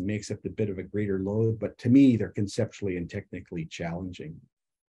less and makes up a bit of a greater load. But to me, they're conceptually and technically challenging.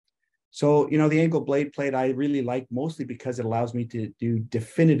 So, the angle blade plate I really like, mostly because it allows me to do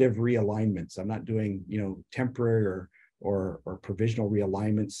definitive realignments. I'm not doing, temporary or provisional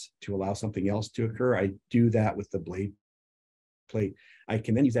realignments to allow something else to occur. I do that with the blade plate. I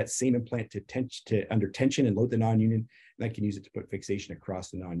can then use that same implant to under tension and load the non-union, and I can use it to put fixation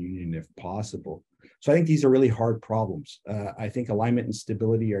across the non-union if possible. So I think these are really hard problems. I think alignment and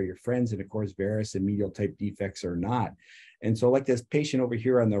stability are your friends, and of course, varus and medial type defects are not. And so like this patient over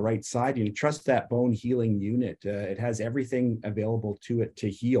here on the right side, trust that bone healing unit. It has everything available to it to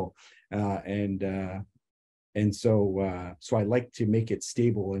heal. So I like to make it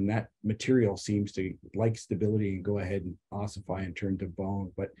stable, and that material seems to like stability and go ahead and ossify and turn to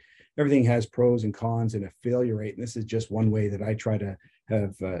bone. But everything has pros and cons and a failure rate. And this is just one way that I try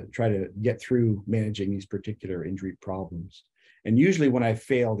to get through managing these particular injury problems. And usually when I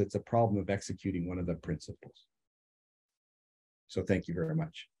failed, it's a problem of executing one of the principles. So thank you very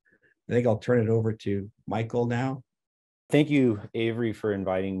much. I think I'll turn it over to Michael now. Thank you, Avrey, for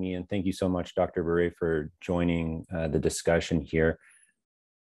inviting me, and thank you so much, Dr. Barei, for joining the discussion here.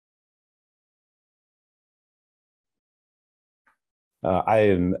 I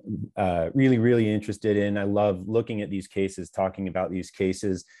am really, really interested in, I love looking at these cases, talking about these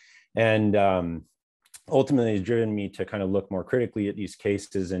cases, and ultimately it's driven me to kind of look more critically at these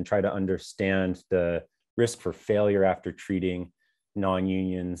cases and try to understand the risk for failure after treating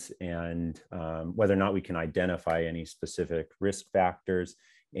non-unions, and whether or not we can identify any specific risk factors,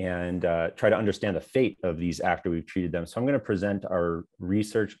 and try to understand the fate of these after we've treated them. So I'm going to present our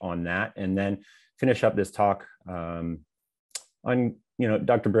research on that, and then finish up this talk on,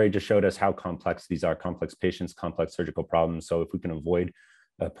 Dr. Barei just showed us how complex these are, complex patients, complex surgical problems. So if we can avoid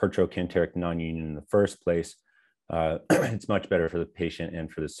a pertrochanteric non-union in the first place, it's much better for the patient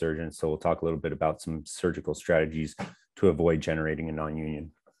and for the surgeon. So we'll talk a little bit about some surgical strategies to avoid generating a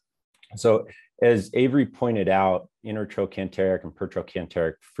non-union. So as Avrey pointed out, intertrochanteric and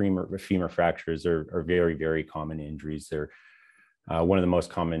pertrochanteric femur fractures are very, very common injuries. They're one of the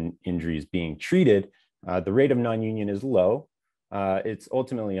most common injuries being treated. The rate of non-union is low. It's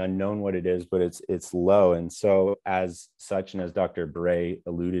ultimately unknown what it is, but it's low. And so as such, and as Dr. Barei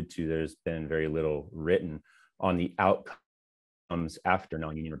alluded to, there's been very little written on the outcomes after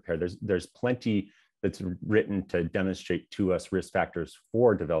non-union repair. There's plenty that's written to demonstrate to us risk factors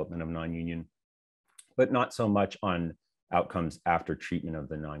for development of non-union, but not so much on outcomes after treatment of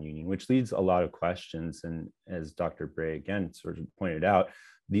the non-union, which leads a lot of questions. And as Dr. Barei again sort of pointed out,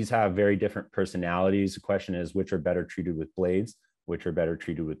 these have very different personalities. The question is, which are better treated with blades, which are better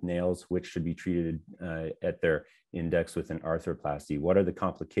treated with nails, which should be treated at their index with an arthroplasty? What are the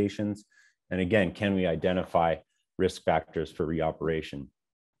complications? And again, can we identify risk factors for reoperation?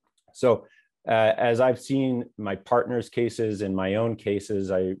 So as I've seen my partner's cases and my own cases,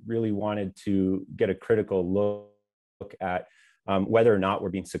 I really wanted to get a critical look at whether or not we're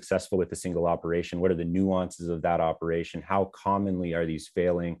being successful with a single operation. What are the nuances of that operation? How commonly are these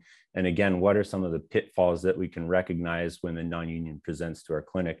failing? And again, what are some of the pitfalls that we can recognize when the non-union presents to our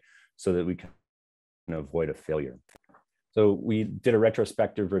clinic so that we can avoid a failure? So we did a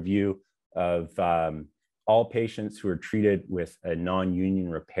retrospective review of all patients who were treated with a non-union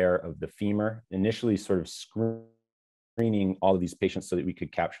repair of the femur, initially sort of screening all of these patients so that we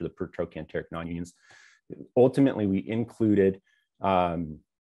could capture the pertrochanteric non-unions. Ultimately, we included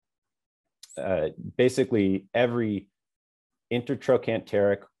basically every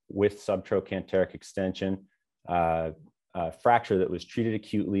intertrochanteric with subtrochanteric extension fracture that was treated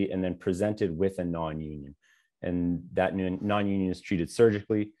acutely and then presented with a non-union. And that non-union is treated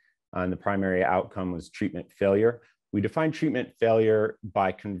surgically. And the primary outcome was treatment failure. We define treatment failure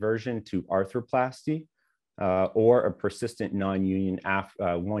by conversion to arthroplasty or a persistent non-union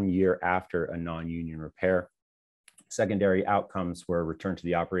 1 year after a non-union repair. Secondary outcomes were return to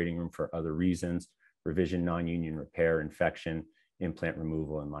the operating room for other reasons, revision, non-union repair, infection, implant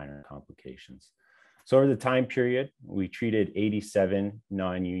removal, and minor complications. So over the time period, we treated 87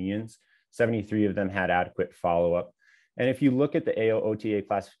 non-unions. 73 of them had adequate follow-up. And if you look at the AO-OTA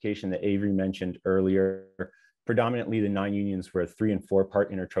classification that Avrey mentioned earlier, predominantly the non-unions were 3- and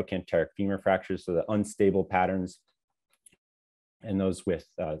 4-part intertrochanteric femur fractures, so the unstable patterns, and those with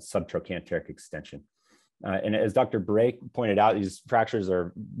subtrochanteric extension. And as Dr. Barei pointed out, these fractures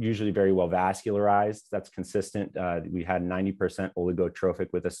are usually very well vascularized. That's consistent. We had 90% oligotrophic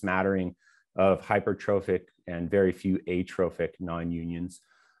with a smattering of hypertrophic and very few atrophic non-unions.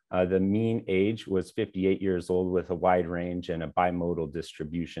 The mean age was 58 years old with a wide range and a bimodal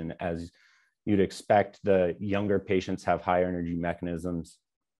distribution. As you'd expect, the younger patients have higher energy mechanisms,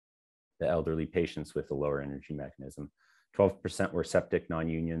 the elderly patients with a lower energy mechanism. 12% were septic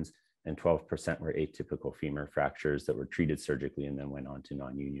non-unions and 12% were atypical femur fractures that were treated surgically and then went on to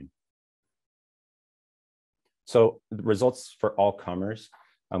non-union. So the results for all comers,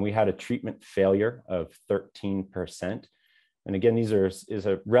 we had a treatment failure of 13%. And again, is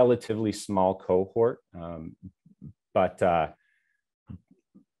a relatively small cohort, but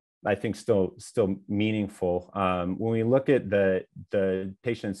I think still meaningful. When we look at the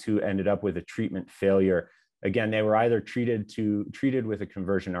patients who ended up with a treatment failure, again, they were either treated with a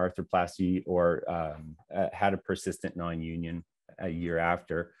conversion arthroplasty or had a persistent non-union a year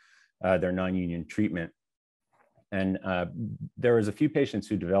after their non-union treatment. And there was a few patients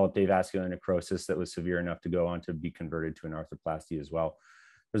who developed avascular necrosis that was severe enough to go on to be converted to an arthroplasty as well.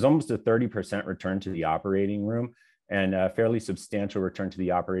 There's almost a 30% return to the operating room and a fairly substantial return to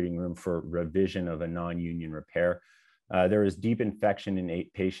the operating room for revision of a non-union repair. There was deep infection in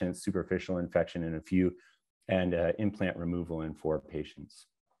 8 patients, superficial infection in a few, and implant removal in 4 patients.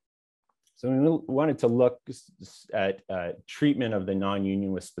 So we wanted to look at treatment of the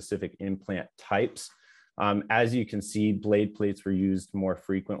non-union with specific implant types. As you can see, blade plates were used more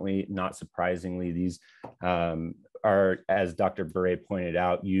frequently. Not surprisingly, these are, as Dr. Barei pointed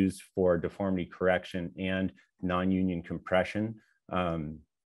out, used for deformity correction and non-union compression.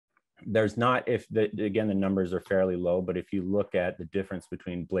 There's not, again, the numbers are fairly low, but if you look at the difference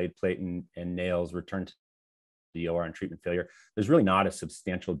between blade plate and nails returned to the OR and treatment failure, there's really not a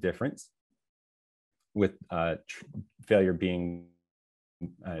substantial difference, with failure being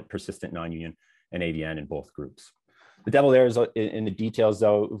persistent non-union and AVN in both groups. The devil there is in the details,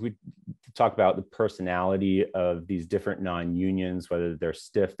 though. If we talk about the personality of these different non-unions, whether they're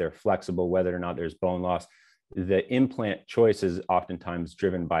stiff, they're flexible, whether or not there's bone loss, the implant choice is oftentimes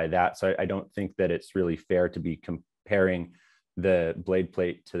driven by that. So I don't think that it's really fair to be comparing the blade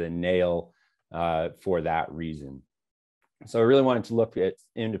plate to the nail for that reason. So I really wanted to look at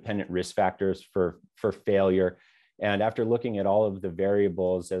independent risk factors for failure. And after looking at all of the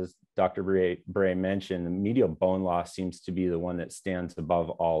variables, as Dr. Barei mentioned, the medial bone loss seems to be the one that stands above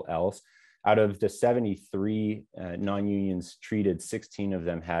all else. Out of the 73 non-unions treated, 16 of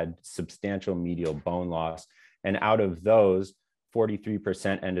them had substantial medial bone loss. And out of those,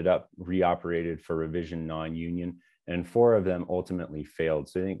 43% ended up reoperated for revision non-union, and 4 of them ultimately failed.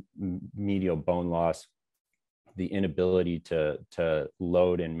 So I think medial bone loss, the inability to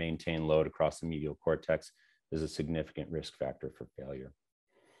load and maintain load across the medial cortex, is a significant risk factor for failure.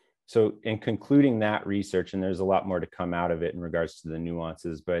 So in concluding that research, and there's a lot more to come out of it in regards to the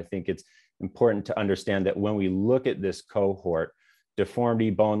nuances, but I think it's important to understand that when we look at this cohort, deformity,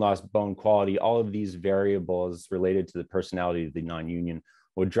 bone loss, bone quality, all of these variables related to the personality of the non-union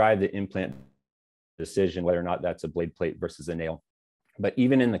will drive the implant decision, whether or not that's a blade plate versus a nail. But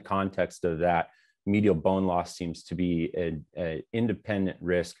even in the context of that, medial bone loss seems to be an independent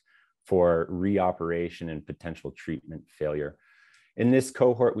risk for reoperation and potential treatment failure. In this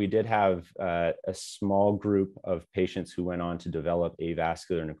cohort, we did have a small group of patients who went on to develop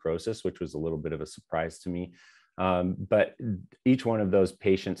avascular necrosis, which was a little bit of a surprise to me. But each one of those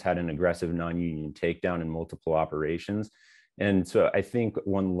patients had an aggressive non-union takedown and multiple operations. And so I think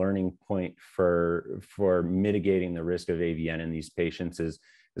one learning point for mitigating the risk of AVN in these patients is,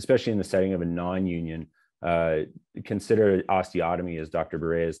 especially in the setting of a non-union, consider osteotomy, as Dr.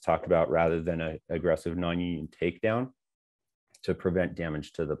 Barei has talked about, rather than an aggressive non-union takedown, to prevent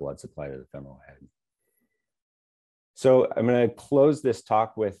damage to the blood supply to the femoral head. So I'm going to close this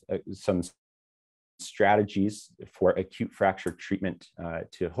talk with some strategies for acute fracture treatment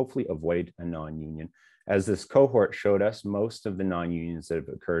to hopefully avoid a non-union. As this cohort showed us, most of the non-unions that have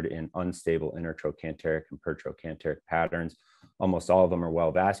occurred in unstable intertrochanteric and pertrochanteric patterns, almost all of them are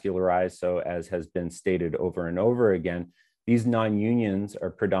well vascularized. So as has been stated over and over again, these non-unions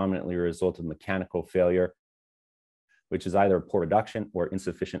are predominantly a result of mechanical failure. which is either poor reduction or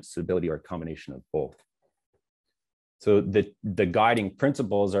insufficient stability or a combination of both. So the guiding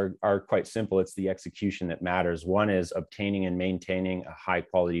principles are quite simple. It's the execution that matters. One is obtaining and maintaining a high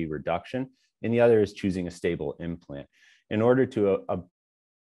quality reduction, and the other is choosing a stable implant. In order to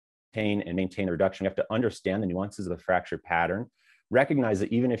obtain and maintain a reduction, you have to understand the nuances of the fracture pattern. Recognize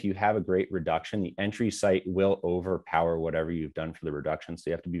that even if you have a great reduction, the entry site will overpower whatever you've done for the reduction. So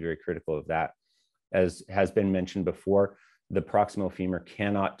you have to be very critical of that. As has been mentioned before, the proximal femur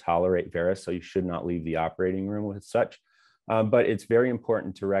cannot tolerate varus, so you should not leave the operating room with such. But it's very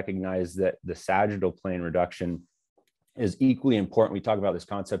important to recognize that the sagittal plane reduction is equally important. We talk about this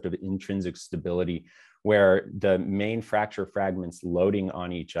concept of intrinsic stability, where the main fracture fragments loading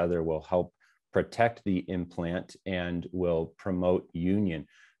on each other will help protect the implant and will promote union.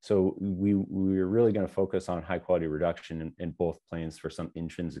 So we're really going to focus on high quality reduction in both planes for some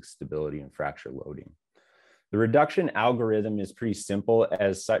intrinsic stability and fracture loading. The reduction algorithm is pretty simple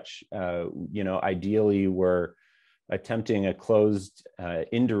as such. Ideally we're attempting a closed,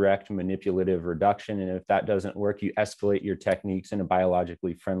 indirect manipulative reduction. And if that doesn't work, you escalate your techniques in a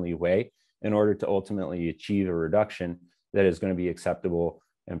biologically friendly way in order to ultimately achieve a reduction that is going to be acceptable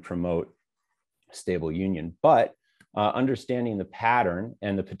and promote stable union. But understanding the pattern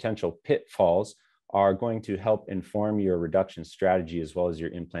and the potential pitfalls are going to help inform your reduction strategy as well as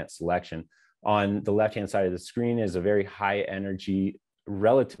your implant selection. On the left-hand side of the screen is a very high energy,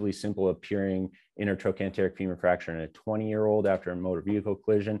 relatively simple appearing intertrochanteric femur fracture in a 20-year-old after a motor vehicle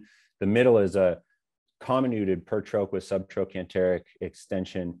collision. The middle is a comminuted pertroch with subtrochanteric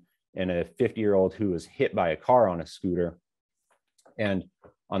extension in a 50-year-old who was hit by a car on a scooter. And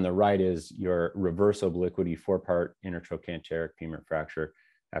on the right is your reverse obliquity 4-part intertrochanteric femur fracture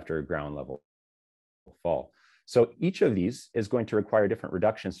after a ground level fall. So each of these is going to require a different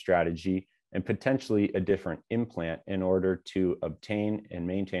reduction strategy and potentially a different implant in order to obtain and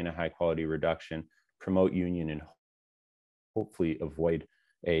maintain a high quality reduction, promote union, and hopefully avoid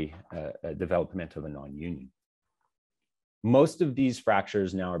a development of a non-union. Most of these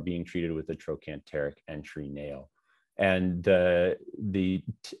fractures now are being treated with a trochanteric entry nail. And the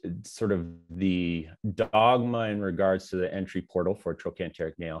dogma in regards to the entry portal for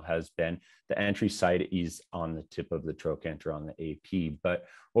trochanteric nail has been the entry site is on the tip of the trochanter on the AP. But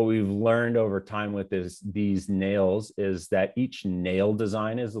what we've learned over time with these nails is that each nail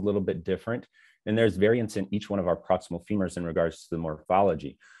design is a little bit different. And there's variance in each one of our proximal femurs in regards to the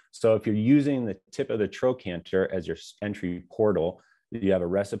morphology. So if you're using the tip of the trochanter as your entry portal, you have a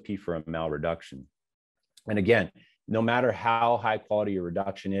recipe for a malreduction. And again, no matter how high quality your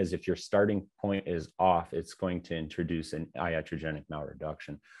reduction is, if your starting point is off, it's going to introduce an iatrogenic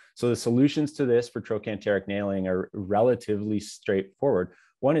malreduction. So the solutions to this for trochanteric nailing are relatively straightforward.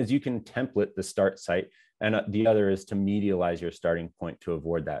 One is you can template the start site, and the other is to medialize your starting point to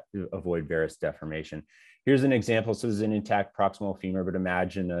avoid varus deformation. Here's an example. So this is an intact proximal femur, but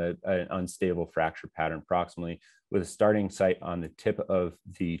imagine an unstable fracture pattern proximally with a starting site on the tip of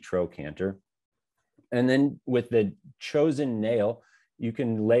the trochanter. And then with the chosen nail, you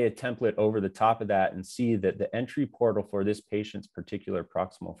can lay a template over the top of that and see that the entry portal for this patient's particular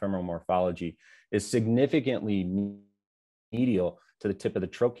proximal femoral morphology is significantly medial to the tip of the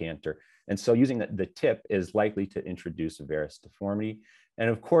trochanter. And so using the tip is likely to introduce a varus deformity. And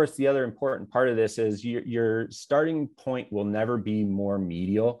of course, the other important part of this is your starting point will never be more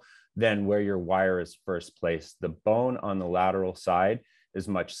medial than where your wire is first placed. The bone on the lateral side is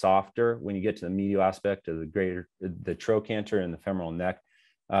much softer. When you get to the medial aspect of the trochanter and the femoral neck,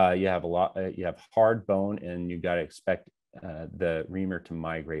 you have hard bone, and you got to expect the remur to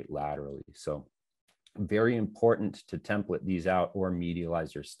migrate laterally. So very important to template these out or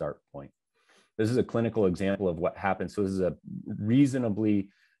medialize your start point. This is a clinical example of what happens. So this is a reasonably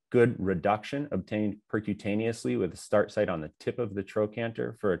good reduction obtained percutaneously with a start site on the tip of the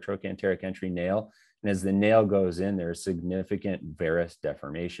trochanter for a trochanteric entry nail. And as the nail goes in, there's significant varus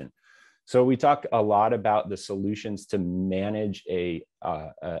deformation. So we talk a lot about the solutions to manage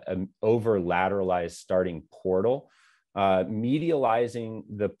an over-lateralized starting portal. Medializing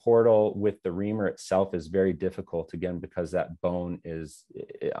the portal with the remur itself is very difficult, again, because that bone is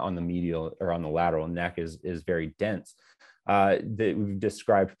on the medial or on the lateral neck is very dense. We've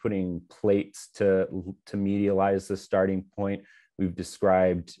described putting plates to medialize the starting point. We've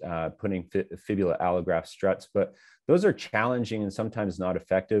described putting fibula allograft struts, but those are challenging and sometimes not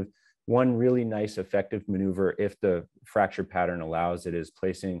effective. One really nice effective maneuver, if the fracture pattern allows it, is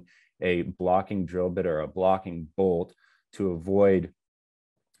placing a blocking drill bit or a blocking bolt to avoid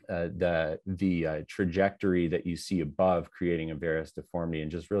the trajectory that you see above, creating a varus deformity,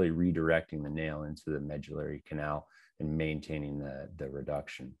 and just really redirecting the nail into the medullary canal and maintaining the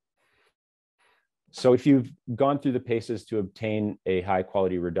reduction. So if you've gone through the paces to obtain a high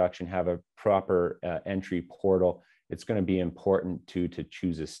quality reduction, have a proper entry portal, it's going to be important to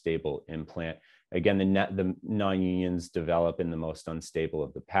choose a stable implant. Again, the non-unions develop in the most unstable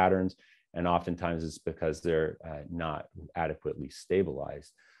of the patterns, and oftentimes it's because they're not adequately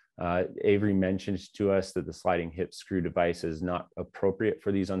stabilized. Avrey mentions to us that the sliding hip screw device is not appropriate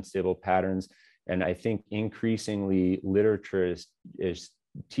for these unstable patterns. And I think increasingly literature is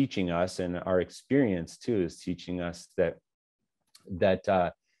teaching us, and our experience too is teaching us that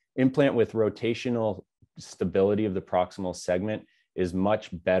implant with rotational stability of the proximal segment is much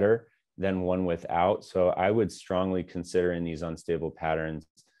better than one without. So I would strongly consider in these unstable patterns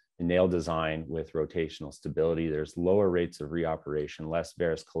nail design with rotational stability. There's lower rates of reoperation, less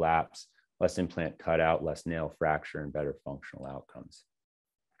varus collapse, less implant cutout, less nail fracture, and better functional outcomes.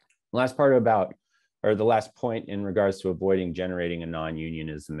 The last point in regards to avoiding generating a non-union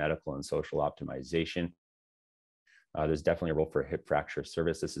is the medical and social optimization. There's definitely a role for hip fracture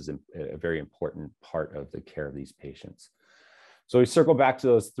service. This is a very important part of the care of these patients. So we circle back to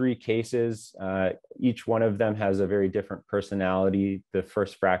those three cases. Each one of them has a very different personality. The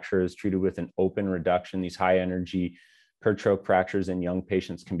first fracture is treated with an open reduction. These high energy pertroch fractures in young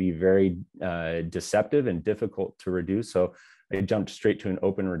patients can be very deceptive and difficult to reduce. So I jumped straight to an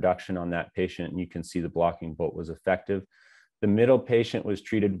open reduction on that patient, and you can see the blocking bolt was effective. The middle patient was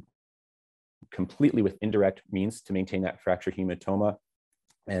treated completely with indirect means to maintain that fracture hematoma.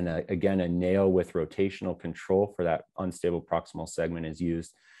 And again, a nail with rotational control for that unstable proximal segment is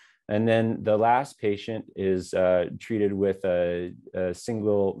used. And then the last patient is treated with a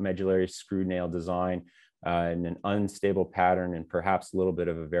single medullary screw nail design and an unstable pattern and perhaps a little bit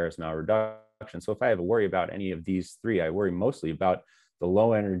of a varus malreduction. So if I have a worry about any of these three, I worry mostly about the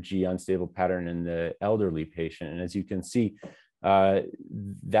low energy unstable pattern in the elderly patient. And as you can see,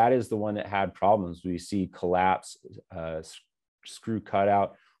 that is the one that had problems. We see collapse, screw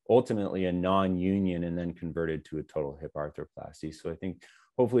cutout, ultimately a non-union, and then converted to a total hip arthroplasty. So I think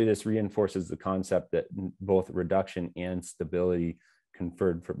hopefully this reinforces the concept that both reduction and stability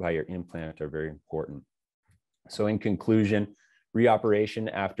conferred by your implant are very important. So in conclusion, reoperation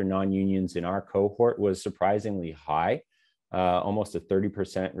after non-unions in our cohort was surprisingly high, almost a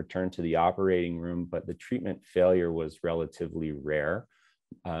 30% return to the operating room, but the treatment failure was relatively rare.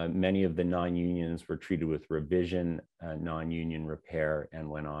 Many of the non-unions were treated with revision, non-union repair, and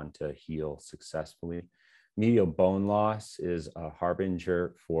went on to heal successfully. Medial bone loss is a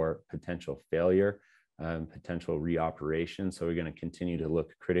harbinger for potential failure, potential reoperation. So we're going to continue to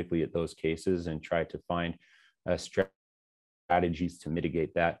look critically at those cases and try to find strategies to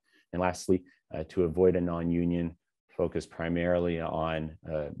mitigate that. And lastly, to avoid a non-union, focus primarily on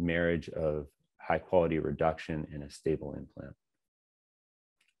marriage of high quality reduction and a stable implant.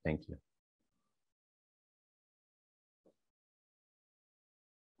 Thank you.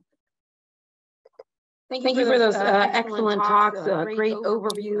 Thank you for those excellent talks, great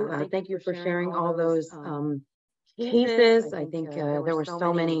overview. Thank you for sharing all those cases. I think there were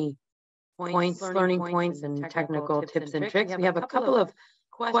so many points, learning points, and technical tips and tricks. We have a couple of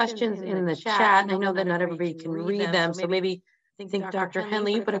questions in the chat, and I know that not everybody can read them, so maybe I think Dr.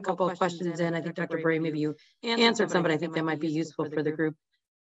 Henley, you put a couple of questions in. I think Dr. Barei, maybe you answered some, but I think that might be useful for the group.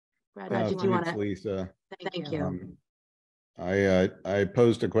 Brad, did you want to? Lisa. Thank you. I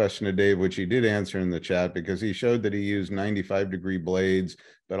posed a question to Dave, which he did answer in the chat, because he showed that he used 95-degree blades,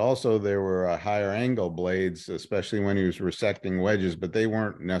 but also there were higher angle blades, especially when he was resecting wedges, but they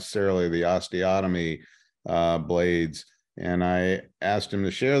weren't necessarily the osteotomy blades. And I asked him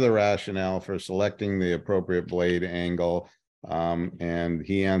to share the rationale for selecting the appropriate blade angle, and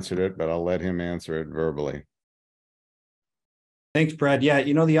he answered it, but I'll let him answer it verbally. Thanks, Brad. Yeah,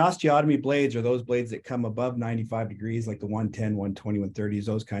 you know, the osteotomy blades are those blades that come above 95 degrees, like the 110, 120, 130s,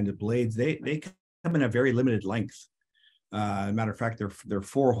 those kinds of blades. They come in a very limited length. Matter of fact, they're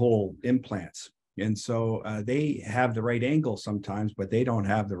 4-hole implants. And so they have the right angle sometimes, but they don't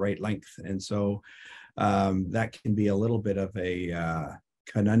have the right length. And so that can be a little bit of a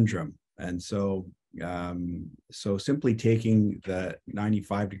conundrum. And so so simply taking the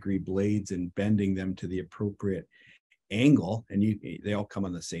 95-degree blades and bending them to the appropriate angle, and they all come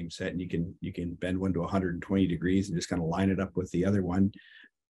on the same set, and you can bend one to 120 degrees and just kind of line it up with the other one,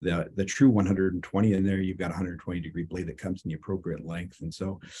 the true 120, and there you've got a 120-degree blade that comes in the appropriate length. And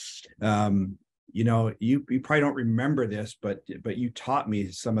so you know, you probably don't remember this, but you taught me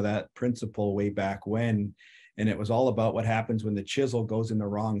some of that principle way back when, And it was all about what happens when the chisel goes in the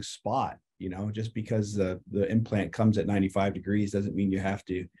wrong spot. You know, just because the implant comes at 95 degrees doesn't mean you have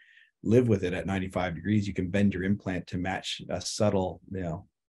to live with it at 95 degrees. You can bend your implant to match a subtle, you know,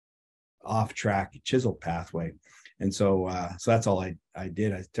 off track chisel pathway. And so that's all I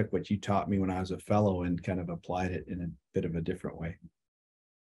did. I took what you taught me when I was a fellow and kind of applied it in a bit of a different way.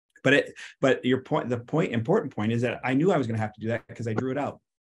 But your point, important point is that I knew I was going to have to do that because I drew it out,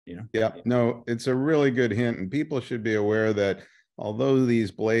 you know? Yeah, no, it's a really good hint, and people should be aware that although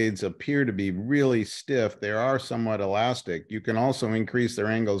these blades appear to be really stiff, they are somewhat elastic. You can also increase their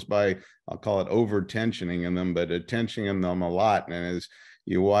angles by, I'll call it over tensioning in them, but tensioning them a lot. And as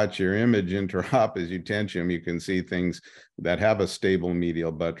you watch your image interop as you tension them, you can see things that have a stable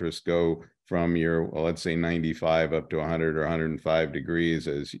medial buttress go from your, well, let's say 95 up to 100 or 105 degrees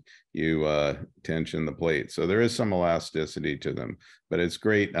as you tension the plate. So there is some elasticity to them, but it's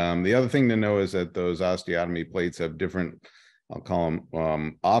great. The other thing to know is that those osteotomy plates have different, I'll call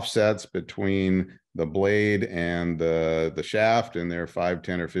them offsets between the blade and the shaft, and they're 5,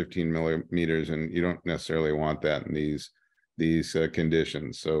 10, or 15 millimeters, and you don't necessarily want that in these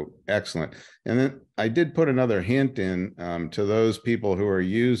conditions. So excellent. And then I did put another hint in to those people who are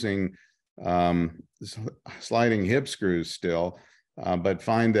using sliding hip screws still, but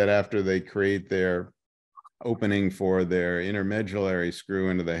find that after they create their opening for their intermedullary screw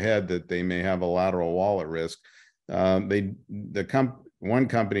into the head, that they may have a lateral wall at risk. One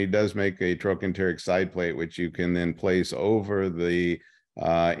company does make a trochanteric side plate, which you can then place over the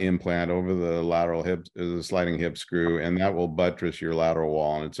implant, over the lateral hip, the sliding hip screw, and that will buttress your lateral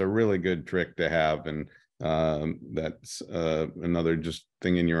wall. And it's a really good trick to have, and that's another just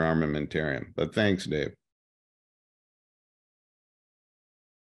thing in your armamentarium. But thanks, Dave.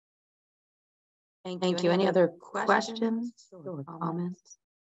 Thank you. Any other questions or comments?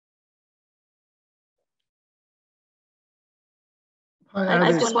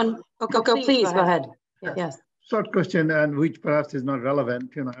 I just want, please go ahead. Yes. Short question, and which perhaps is not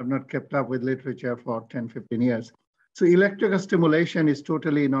relevant. You know, I've not kept up with literature for 10, 15 years. So electrical stimulation is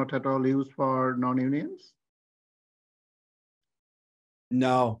totally not at all used for non-unions?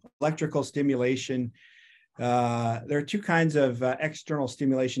 No, electrical stimulation. There are two kinds of external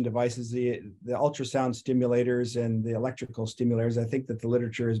stimulation devices, the ultrasound stimulators and the electrical stimulators. I think that the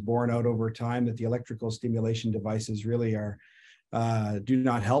literature is borne out over time that the electrical stimulation devices really are do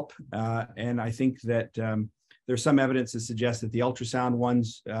not help. And I think that there's some evidence to suggest that the ultrasound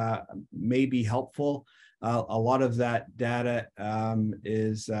ones may be helpful. A lot of that data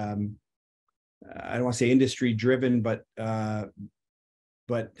is, I don't want to say industry driven, but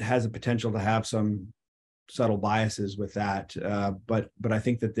has a potential to have some subtle biases with that. But I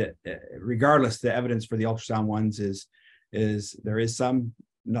think that regardless, the evidence for the ultrasound ones is there is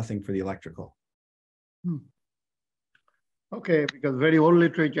nothing for the electrical. Okay, because very old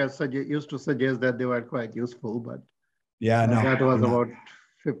literature used to suggest that they were quite useful, but yeah, no, that was about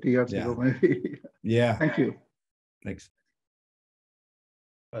 50 years ago, maybe. Yeah. Thank you. Thanks.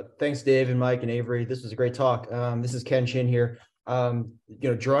 Thanks, Dave and Mike and Avrey. This was a great talk. This is Ken Chin here.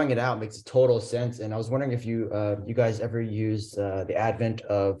 Drawing it out makes total sense. And I was wondering if you guys ever used the advent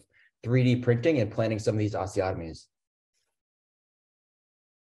of 3D printing and planning some of these osteotomies.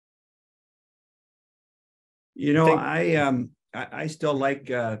 You know, I still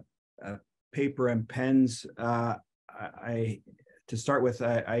like paper and pens. To start with,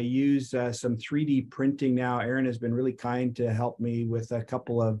 I use some 3D printing now. Aaron has been really kind to help me with a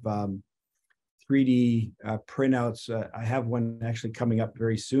couple of 3D printouts. I have one actually coming up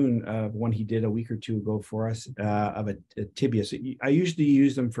very soon, one he did a week or two ago for us of a tibia. So I usually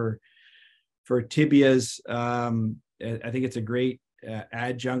use them for tibias. I think it's a great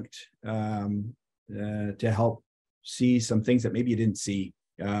adjunct to help see some things that maybe you didn't see.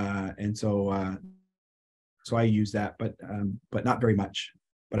 And so I use that, but not very much,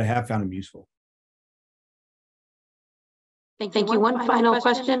 but I have found them useful. Thank you. One final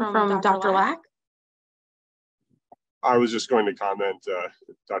question from Dr. Lack. I was just going to comment,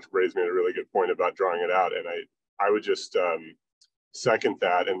 Dr. Barei's made a really good point about drawing it out, and I would just second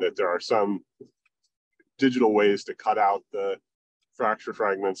that, and that there are some digital ways to cut out the fracture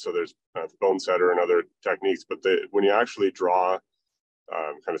fragments. So there's bone setter and other techniques, but when you actually draw,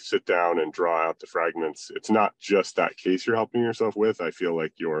 kind of sit down and draw out the fragments, it's not just that case you're helping yourself with. I feel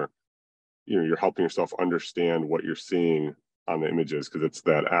like you're helping yourself understand what you're seeing on the images, because it's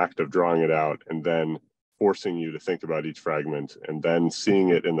that act of drawing it out and then forcing you to think about each fragment and then seeing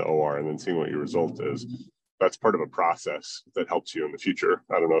it in the OR and then seeing what your result is. That's part of a process that helps you in the future.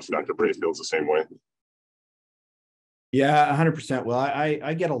 I don't know if Dr. Barei feels the same way. Yeah, 100%. Well,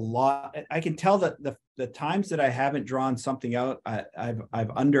 I get a lot. I can tell that the the times that I haven't drawn something out,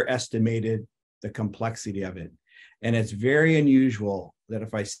 I've underestimated the complexity of it. And it's very unusual that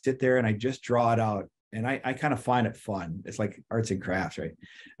if I sit there and I just draw it out, and I kind of find it fun. It's like arts and crafts, right?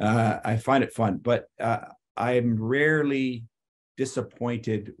 I find it fun, but I'm rarely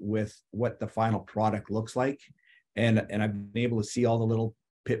disappointed with what the final product looks like. And I've been able to see all the little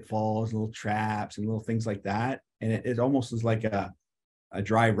pitfalls, little traps, and little things like that. And it almost is like a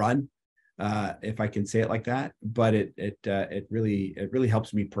dry run, if I can say it like that. But it really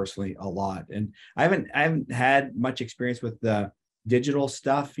helps me personally a lot. And I haven't had much experience with the digital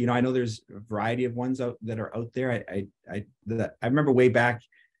stuff. You know, I know there's a variety of ones that are out there. I remember way back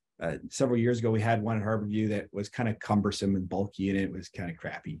several years ago, we had one at Harborview that was kind of cumbersome and bulky, and it was kind of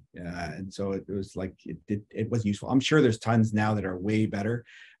crappy. And so it was like, it was useful. I'm sure there's tons now that are way better,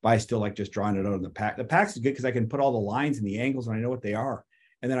 but I still like just drawing it out in the pack. The packs is good because I can put all the lines and the angles and I know what they are.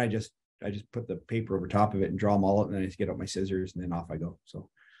 And then I just put the paper over top of it and draw them all out, and then I just get out my scissors and then off I go. So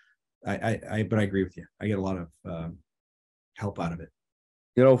but I agree with you. I get a lot of help out of it.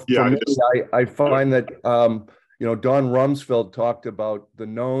 You know, Yeah, I find that, you know, Don Rumsfeld talked about the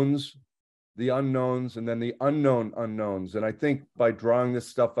knowns, the unknowns, and then the unknown unknowns. And I think by drawing this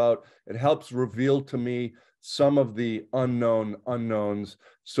stuff out, it helps reveal to me some of the unknown unknowns.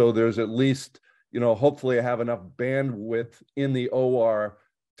 So there's at least, you know, hopefully I have enough bandwidth in the OR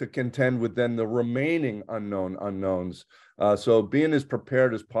to contend with then the remaining unknown unknowns. So being as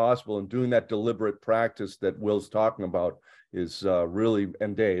prepared as possible and doing that deliberate practice that Will's talking about is really,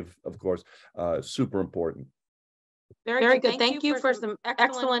 and Dave, of course, super important. Very good. Thank you for some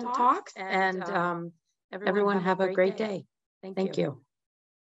excellent talks, and everyone have a great day. Thank you.